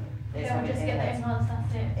chested. Yeah, just get the implants,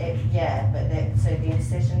 that's it. So the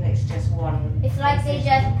incision, it's just one. It's like they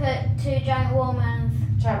incision. just put two giant warmers.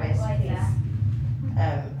 Travis, right please.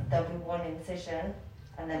 There'll be one incision,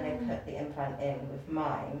 and then they put the implant in. With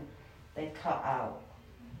mine, they cut out,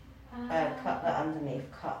 cut the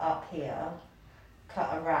underneath, cut up here,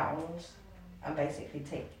 cut around, and basically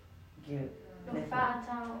take your fat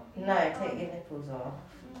out. No, take your nipples off.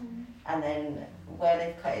 Mm. And then where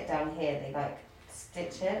they've cut it down here, they like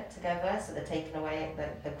stitch it together, so they're taking away,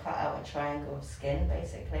 they've cut out a triangle of skin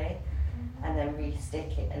basically, and then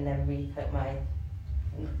re-stick it and then re-put my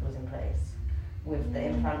nipples in place with the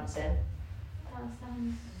implants in. That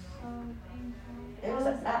sounds so painful. It was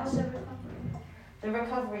actually, the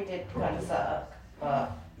recovery did kind of suck,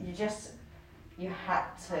 but you had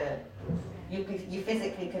to, you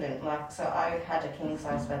physically couldn't, like, so I had a king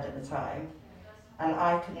size bed at the time, and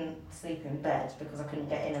I couldn't sleep in bed because I couldn't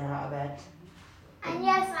get in and out of bed. And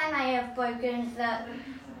yes, I may have broken the...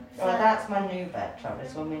 Well, that's my new bed,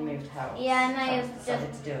 Travis, when we moved house. Yeah, I may have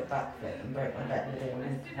decided to do a backflip and broke my bed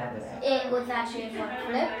within having it. It was actually a front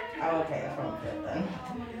flip. Oh, okay, a front flip then.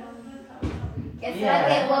 It's Yeah.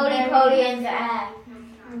 like a roly-poly in the air.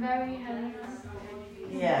 Very heavy.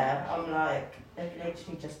 Yeah, I'm like, I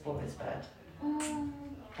literally just bought this bed.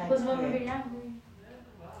 Thank Was you. Mum really angry?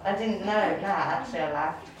 I didn't know, actually I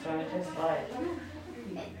laughed, so I was just like...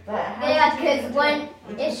 But how Yeah, did you because do when it?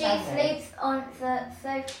 You if just she had it. sleeps on the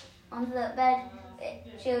sofa, on the bed,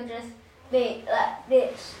 she'll just be like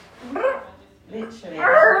this. Literally.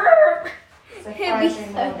 So It'd be Friday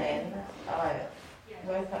so- morning, I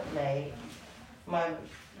woke up late. My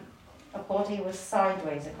body was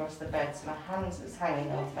sideways across the bed, so my hands was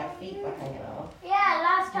hanging off, my feet were hanging off. Yeah,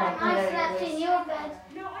 last time My I pillow slept was- in your bed,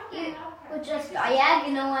 you were just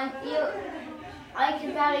diagonal and I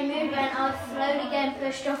could barely move and I was slowly getting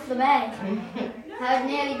pushed off the bed. I would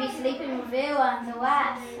nearly be sleeping with you on the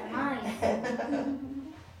wax. Nice.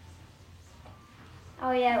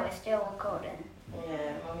 Oh yeah, we're still recording.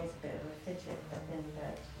 Yeah, Mummy's a bit of a fidget in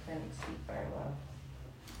bed, didn't sleep very well.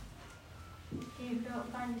 Do you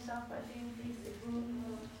find yourself like doing basic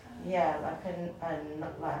rules? Yeah, like I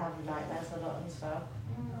like have nightmares a lot and stuff.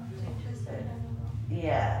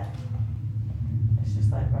 Yeah. It's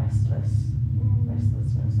just like restlessness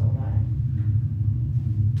all night.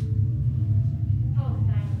 Oh,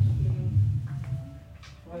 thank you.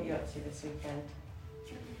 What are you up to this weekend?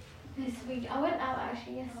 This week, I went out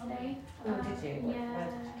actually yesterday. Oh, did you? Yeah. Where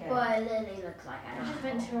did you go? Well, it literally looks like I just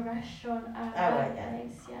went to a restaurant at Oh, right, yeah.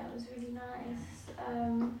 place. Yeah, it was really nice.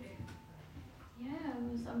 Yeah, it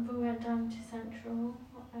was. We went down to Central.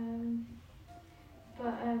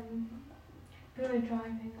 But we were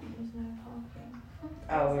driving and there was no parking.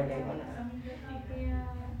 Oh, really? Wasn't Yeah.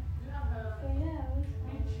 But yeah, it was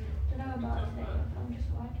nice. Don't know about today. I'm just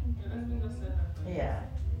working today. it? Yeah.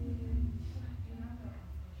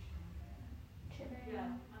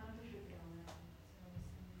 Chilling.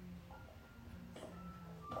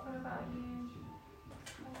 What about you?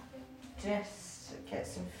 Just get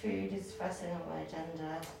some food is first thing on my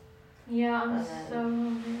agenda. Yeah, I'm And so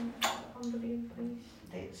hungry. Unbelievably.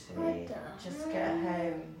 Literally, just get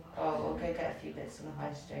home. Oh, we'll go get a few bits on the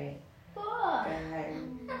high street. Go What?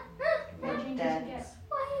 home. What do you Make need to dents. get?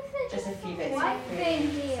 Why is it Just a few bits white of thing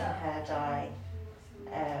food, some here? hair dye.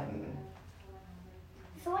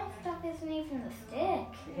 The white stuff isn't even the stick.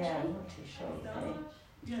 Yeah, I'm not too sure really.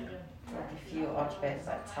 Like a few odd bits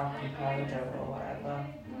like talcum powder or whatever.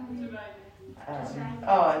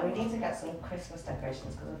 Oh, we need to get some Christmas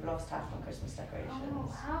decorations because I've lost half my Christmas decorations. Oh,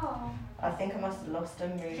 how? I think I must have lost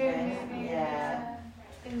them moving. Moving, Yeah,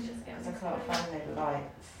 Things just get because I can't find no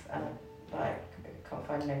lights and like can't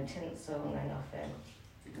find no tinsel, no nothing.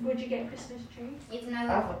 Would you get a Christmas tree? Even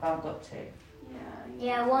though, I've got two. Yeah.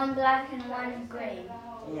 yeah, one black and one green.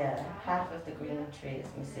 Yeah, half of the green tree is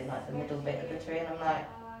missing, like the middle bit of the tree, and I'm like,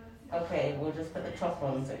 okay, we'll just put the top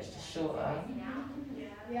on so it's just shorter.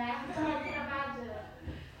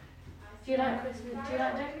 Do you like Christmas? Do you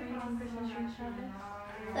like decorating Christmas trees, Travis?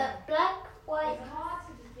 The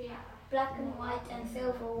black and white and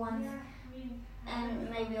silver ones, and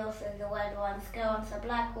maybe also the red ones go on the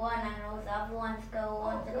black one, and all the other ones go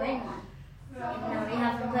on the green one. Even though we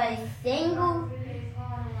haven't put a single,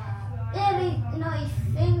 really not a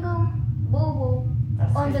single boo-boo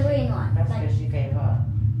That's on the good. green one. That's Like, because you gave up.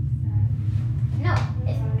 no,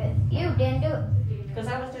 it's because you didn't do it. Because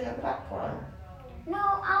I was doing a black one. No,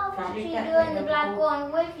 I was 'Cause you actually kept doing putting the the black boo-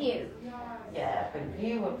 one with you. Yeah, but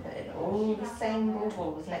you were putting all the same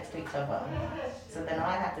baubles next to each other. So then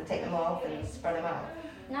I had to take them off and spread them out.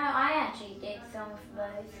 No, I actually did some of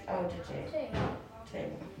those Oh, did you? too.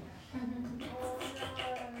 Too.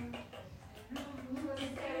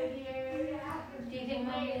 Do you think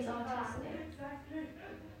Mummy is artistic?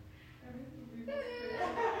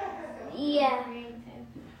 Yeah. Creative?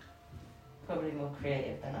 Probably more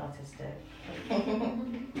creative than artistic.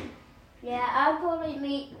 Yeah, I'll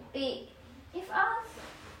probably be If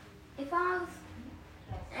I was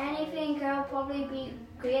anything, I'll probably be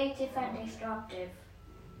creative and destructive.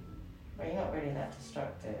 But you're not really that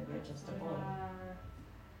destructive, you're just a boy.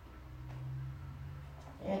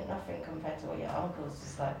 You ain't nothing compared to what your uncle's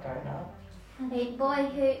just like growing up. A boy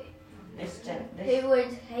who would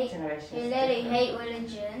hate, generation who is literally different. hate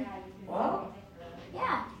religion. What?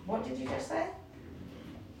 Yeah, What did you just say?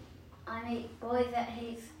 I mean, boy that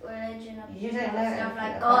hates religion and You don't know stuff anything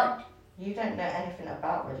like about- God, You don't know anything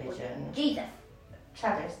about religion. Jesus.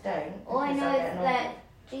 Travis, don't. All I because know I get is annoyed. that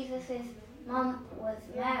Jesus' mum was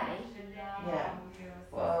Mary. Yeah.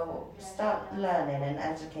 Well, start learning and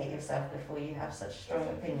educate yourself before you have such strong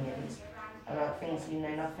opinions about things you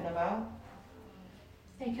know nothing about.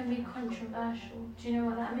 They can be controversial. Do you know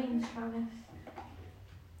what that means, Travis?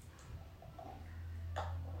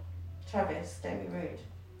 Travis, don't be rude.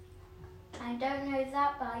 I don't know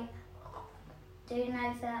that, but I do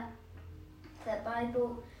know that the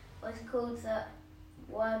Bible was called the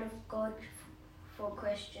Word of God for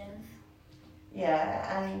Christians.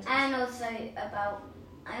 Yeah, and And also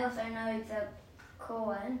I also know the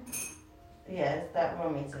Quran. yeah, it's that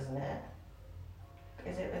Romans, isn't it?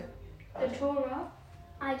 Is it The Torah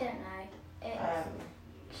I don't know.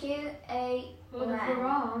 It's Q-A. or the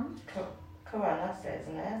Quran? Quran, that's it,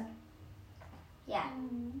 isn't it? Yeah,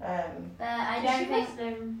 but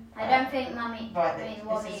Muslim. I don't think Mummy Right, means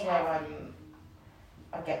what this is we where have.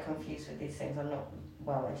 I get confused with these things. I'm not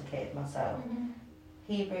well educated myself.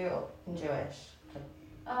 Hebrew and Jewish.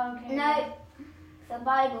 Oh, okay. No, the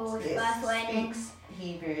Bible was It first went in. speaks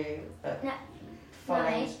Hebrew, but No.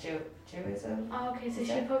 follows Jewism. Oh, okay, so Is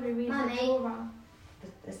she it? probably reads Mummy. the Torah.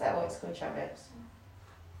 Is that what it's called, Travis?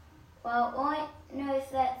 Well, all I know is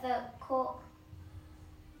that the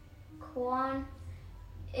Quran,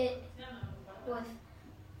 it was.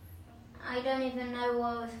 I don't even know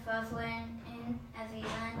what was first went in as a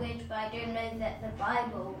language, but I do know that the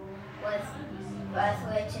Bible was first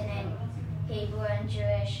written in Hebrew and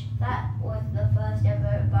Jewish. That was the first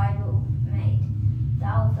ever Bible made.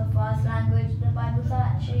 That was the first language the Bible's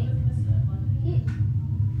actually made.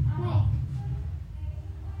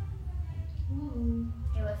 Ooh.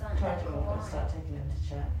 It was on the Try to Quran. start taking them to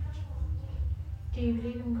church. Do you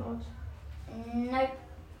believe in God? Nope.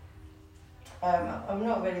 I've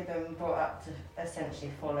not really been brought up to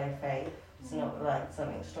essentially follow faith. It's not like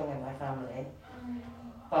something strong in my family.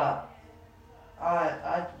 But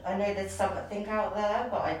I know there's something out there,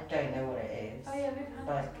 but I don't know what it is. Oh yeah, we've had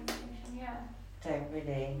Like- this conversation, yeah. Don't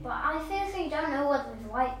really. But I seriously don't know what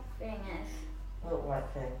this white thing is. What white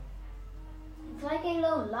thing? It's like a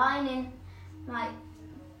little line in my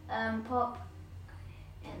pop.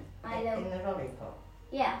 In my little. In the lollipop.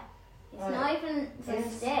 Yeah. It's Oh, not even the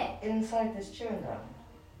Ins- stick. Inside this chewing gum.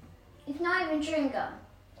 It's not even chewing gum.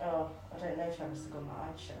 Oh, I don't know, Travis has got my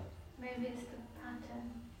eyes shut. Maybe it's the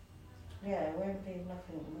pattern. Yeah, it won't be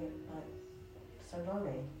nothing weird, like, so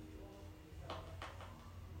lolly.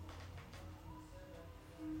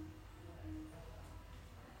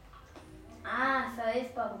 Ah, so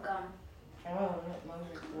it's bubble gum. Oh, look, mine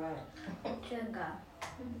was right. Chewing gum.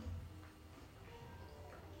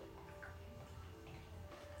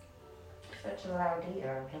 Such a loud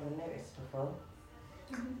eater, I've never noticed before.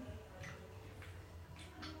 Is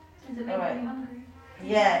it making Alright. me hungry?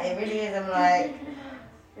 Yeah, it really is. I'm like,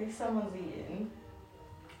 if someone's eating,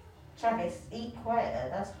 Travis, eat quieter.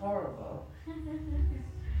 That's horrible.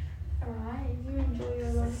 Alright, you enjoy your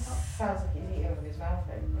lollipop. Sounds like he's eating with his mouth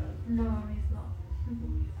open. No, he's not.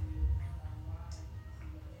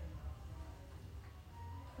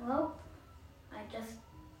 Well, I just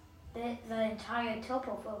bit the entire top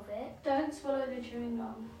off of it. Don't swallow the chewing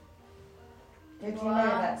gum. Did you Wow.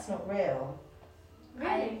 know that's not real?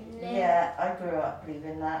 Really? Yeah, I grew up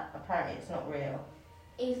believing that. Apparently, it's not real.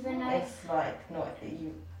 Even though It's like not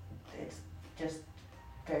you. It just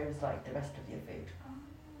goes like the rest of your food.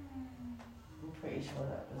 I'm pretty sure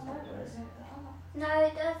that was what it was. no,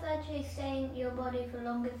 it does actually stay in your body for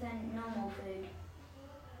longer than normal food.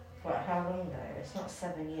 But how long though? It's not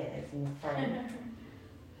 7 years in your throat.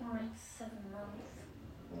 Or it's 7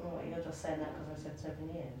 months. Oh, you're just saying that because I said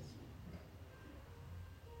 7 years.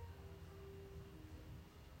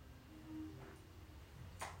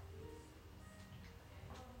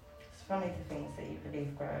 It's funny the things that you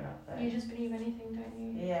believe growing up though. You just believe anything, don't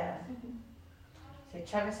you? Yeah. So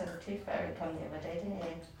Travis had a tooth fairy come the other day, didn't he?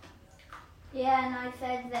 Yeah, and I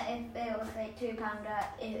said that if it was a £2,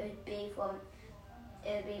 it would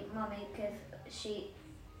be Mummy, because she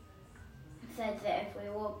said that if we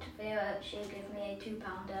walked through it, she'd give me a £2.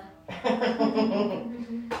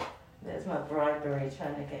 There's my bribery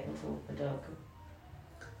trying to get him to walk the dog.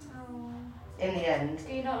 Oh. in the end.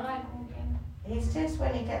 Do you not like walking? He's just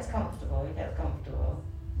when he gets comfortable, he gets comfortable.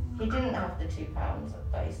 He didn't have the £2,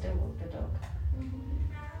 but he still walked the dog.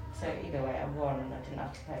 So either way, I won and I didn't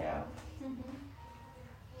have to pay out.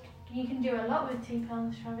 You can do a lot with £2,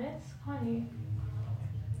 Travis, can't you?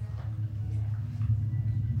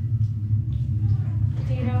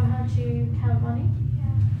 Do you know how to count money?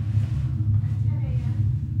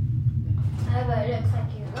 Oh, but it looks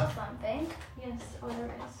like you lost something. Yes, oh there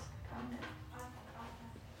is. Found it.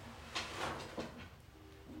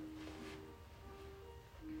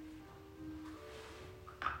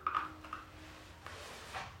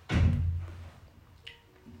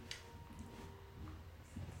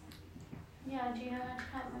 Yeah, do you know how to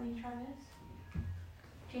count money, Travis?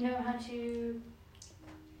 Do you know how to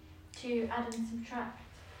add and subtract?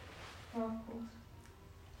 Well, of course.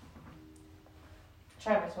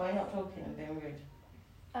 Travis, why are you not talking and being rude?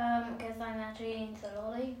 Because I'm actually eating the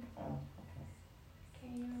lolly. Oh, okay.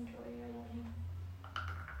 Can you enjoy your lolly?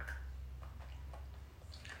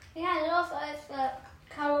 Yeah, and also it's the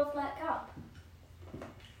colour of that cup.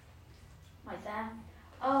 Right there.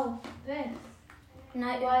 Oh, this. No,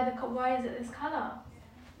 Why is it this colour?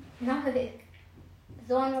 no, it's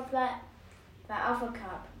the one with that other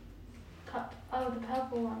cup. Cup. Oh, the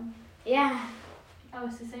purple one. Yeah. Oh,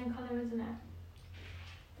 it's the same colour, isn't it?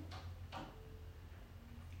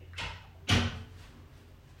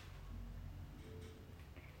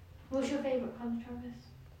 What's your favourite colour, Travis?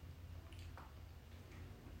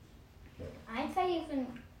 I'd say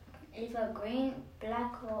either green,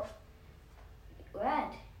 black, or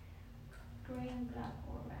red. Green, black,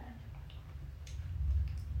 or red?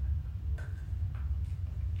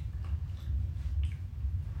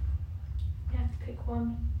 You have to pick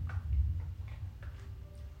one.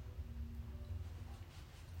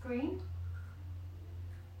 Green?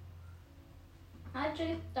 I'd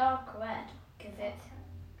choose dark red because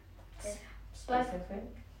it's Specific?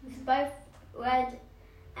 both red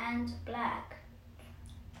and black.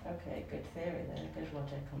 Okay, good theory then, good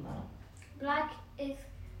logic on that. Black is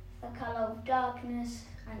the colour of darkness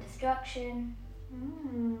and destruction,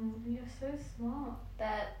 You're so smart.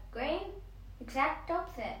 but green, exact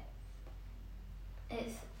opposite.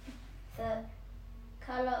 It's the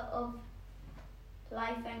colour of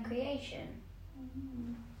life and creation.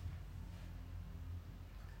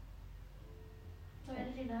 Where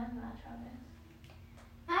did you learn that, Travis?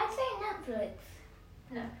 I'd say Netflix.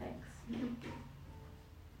 Netflix.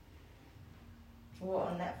 What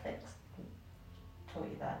on Netflix taught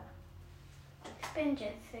you that?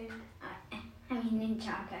 Spinjitzu. I mean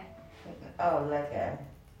Ninjago. Oh, Lego.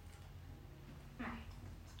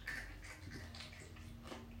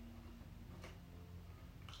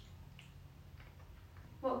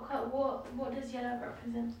 What does yellow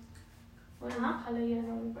represent? What does Huh? the colour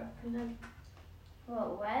yellow represent?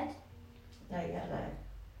 What, red? No, yellow.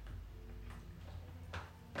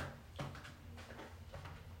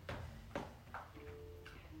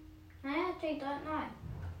 I actually don't know.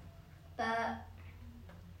 But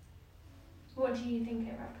What do you think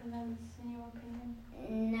it represents, in your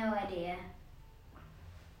opinion? no idea.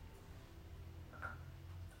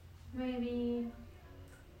 Maybe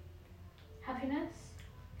happiness,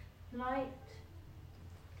 light,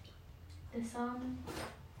 the sun,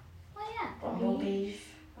 Oh yeah. Bumblebees,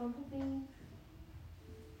 bumblebee.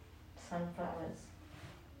 sunflowers.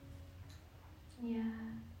 Yeah,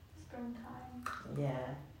 springtime. Yeah.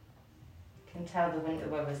 Can tell the winter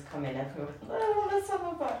weather's coming. Everyone's I want the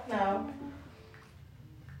summer back now.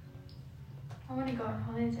 I want to go on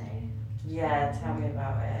holiday. Yeah, tell me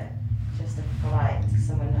about it. Just a flight to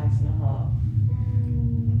somewhere nice and hot.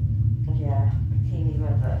 Yeah, bikini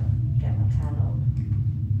weather. Get my tan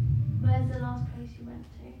on. Where's the last place you went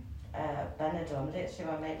to? Benidorm.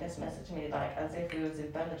 Literally, my mate just messaged me like as if we was in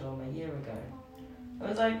Benidorm a year ago. I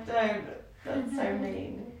was like, don't. That's so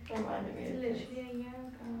mean. Reminded me It's of this. literally a year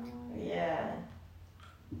ago. Yeah.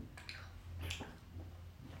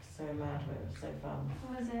 So mad, but it was so fun.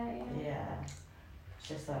 Was it? Yeah. It's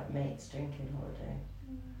just like mates drinking holiday.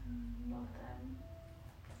 Love them.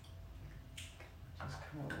 Just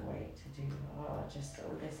can't wait to do just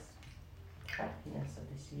all this happiness of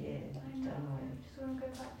this year I done know. with. Just want to go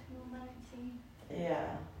back to normality.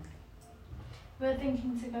 Yeah. We're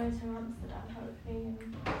thinking to go to Amsterdam, hopefully,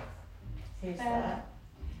 and Who's Fair. that?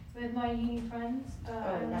 with my uni friends, but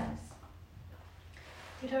Oh, nice.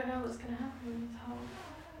 we don't know what's going to happen with this whole.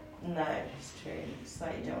 No, it's true. It's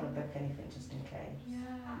like you don't want to book anything just in case.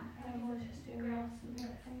 Yeah, everyone's just doing last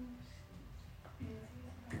minute things.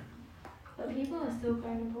 But people are still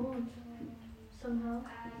going abroad somehow.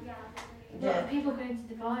 A lot Yeah. of people going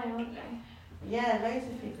to Dubai, aren't they? Yeah, loads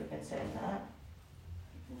of people have been saying that.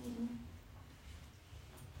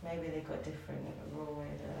 Maybe they've got different raw way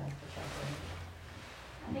for travelling.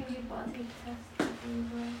 I think you've got to take a test as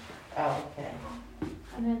well. Oh, okay.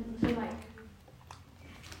 And then, so like,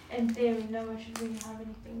 in theory, no one should really have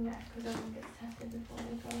anything there because everyone gets tested before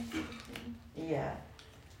they go. Yeah.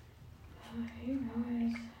 Oh, who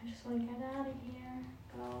knows? I just want to get out of here.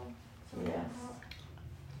 Go. Yes.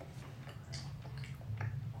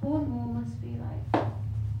 Cornwall must be like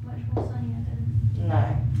much more sunnier than. No.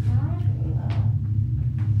 No.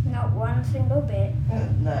 Not one single bit.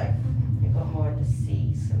 No. We've got more of the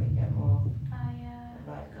sea, so we get more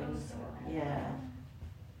like winds. Yeah.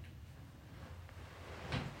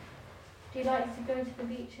 Do you like to go to the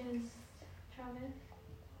beaches, Travis?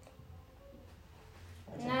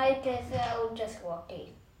 No, because they're all just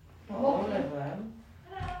rocky. Not all of them.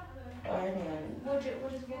 Only What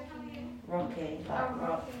is walking? rocky, like Oh,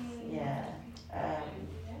 rocks. rocky. Yeah.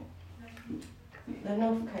 The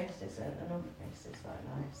north coast isn't. The north coast is like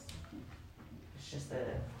nice. It's just the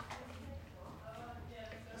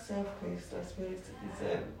south coast, I suppose,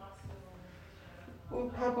 is all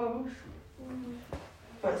pebbles,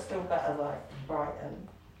 but still better like Brighton.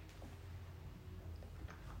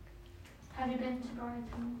 Have you been to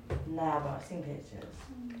Brighton? Nah, but I've seen pictures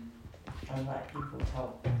and like people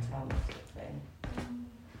tell me sort of thing.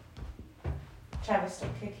 Travis, stop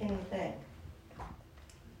kicking the thing.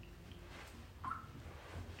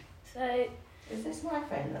 So, Is this my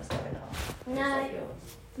phone that's going off? Or No. Is that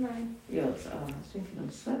yours? No. Yours. Oh, I was thinking on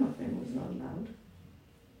slow. My phone was not loud.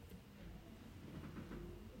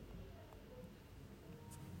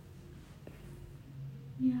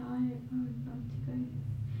 Yeah, I would love to go.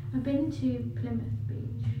 I've been to Plymouth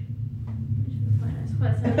Beach, which is quite nice.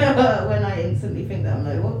 Quite sad. When I instantly think that, I'm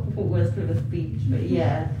like, what was Plymouth Beach? But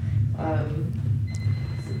yeah,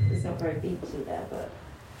 it's not very beachy there, but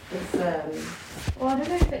it's Well, I don't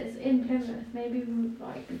know if it's in Plymouth. Maybe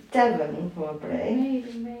like Devon probably.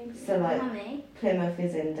 maybe. So like Mummy, Plymouth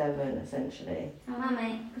is in Devon essentially.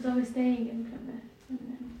 Mummy, Because I was staying in Plymouth. And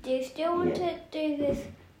then do you still want Yeah. to do this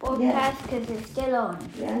podcast because it's still on?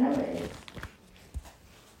 Yeah, I know it is.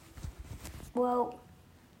 Well,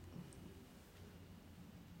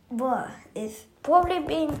 it's probably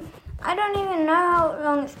been, I don't even know how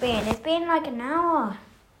long it's been. It's been like an hour.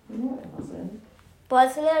 No, it wasn't. But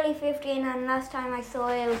it's literally 15 and last time I saw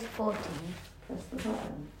it was 14. Press the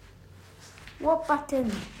button. What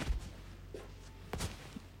button?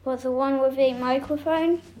 Was the one with the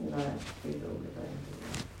microphone? No, these are all the things.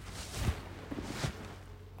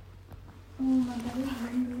 oh my God,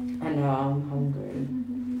 I know, I'm hungry.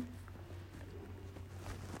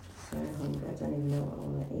 So hungry. I don't even know what I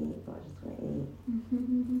want to eat, but I just want to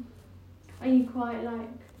eat. Are you quite like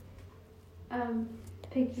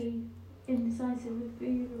picky, indecisive with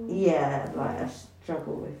food? Or? Yeah, like I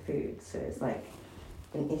struggle with food, so it's like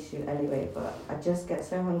an issue anyway, but I just get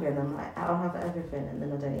so hungry and I'm like, I'll have everything and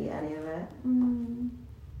then I don't eat any of it.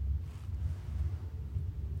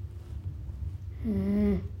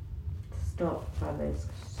 Stop, Travis,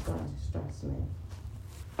 'cause it's starting to stress me.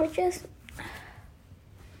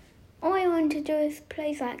 All I want to do is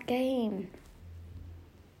play that game.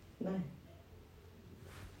 No. You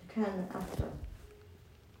can after.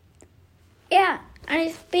 Yeah, and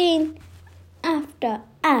it's been after.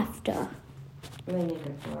 We need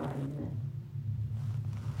a variety.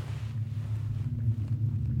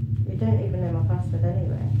 You don't even know my password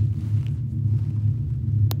anyway.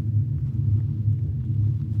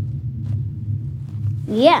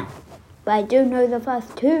 Yeah, but I do know the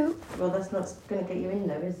first two. Well, that's not going to get you in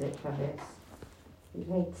though, is it, Travis? You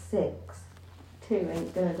need 6. 2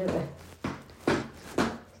 ain't going to do it.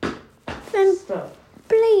 Then Stop.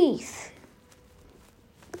 please.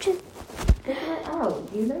 Just, Figure it out.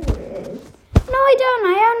 You know what it is. no, I don't.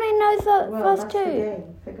 I only know the Well, first that's two. the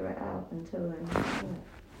game. Figure it out until then. Yeah.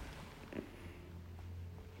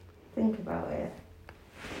 Think about it.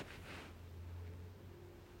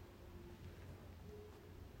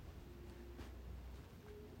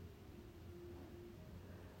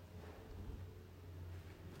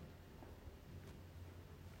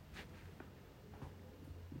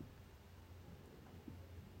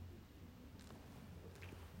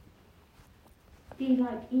 Do you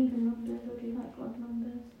like even numbers or do you like odd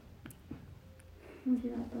numbers? Or do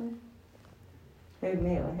you like both? Who,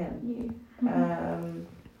 me or him? You.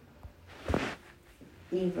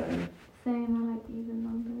 Even. Same, I like even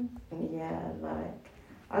numbers. Yeah, like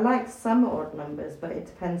I like some odd numbers, but it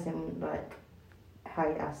depends on like how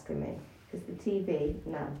you're asking me. Because the TV,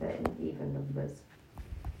 no, they're in even numbers.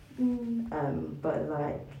 But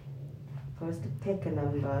like I was to pick a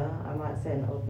number, I might say an odd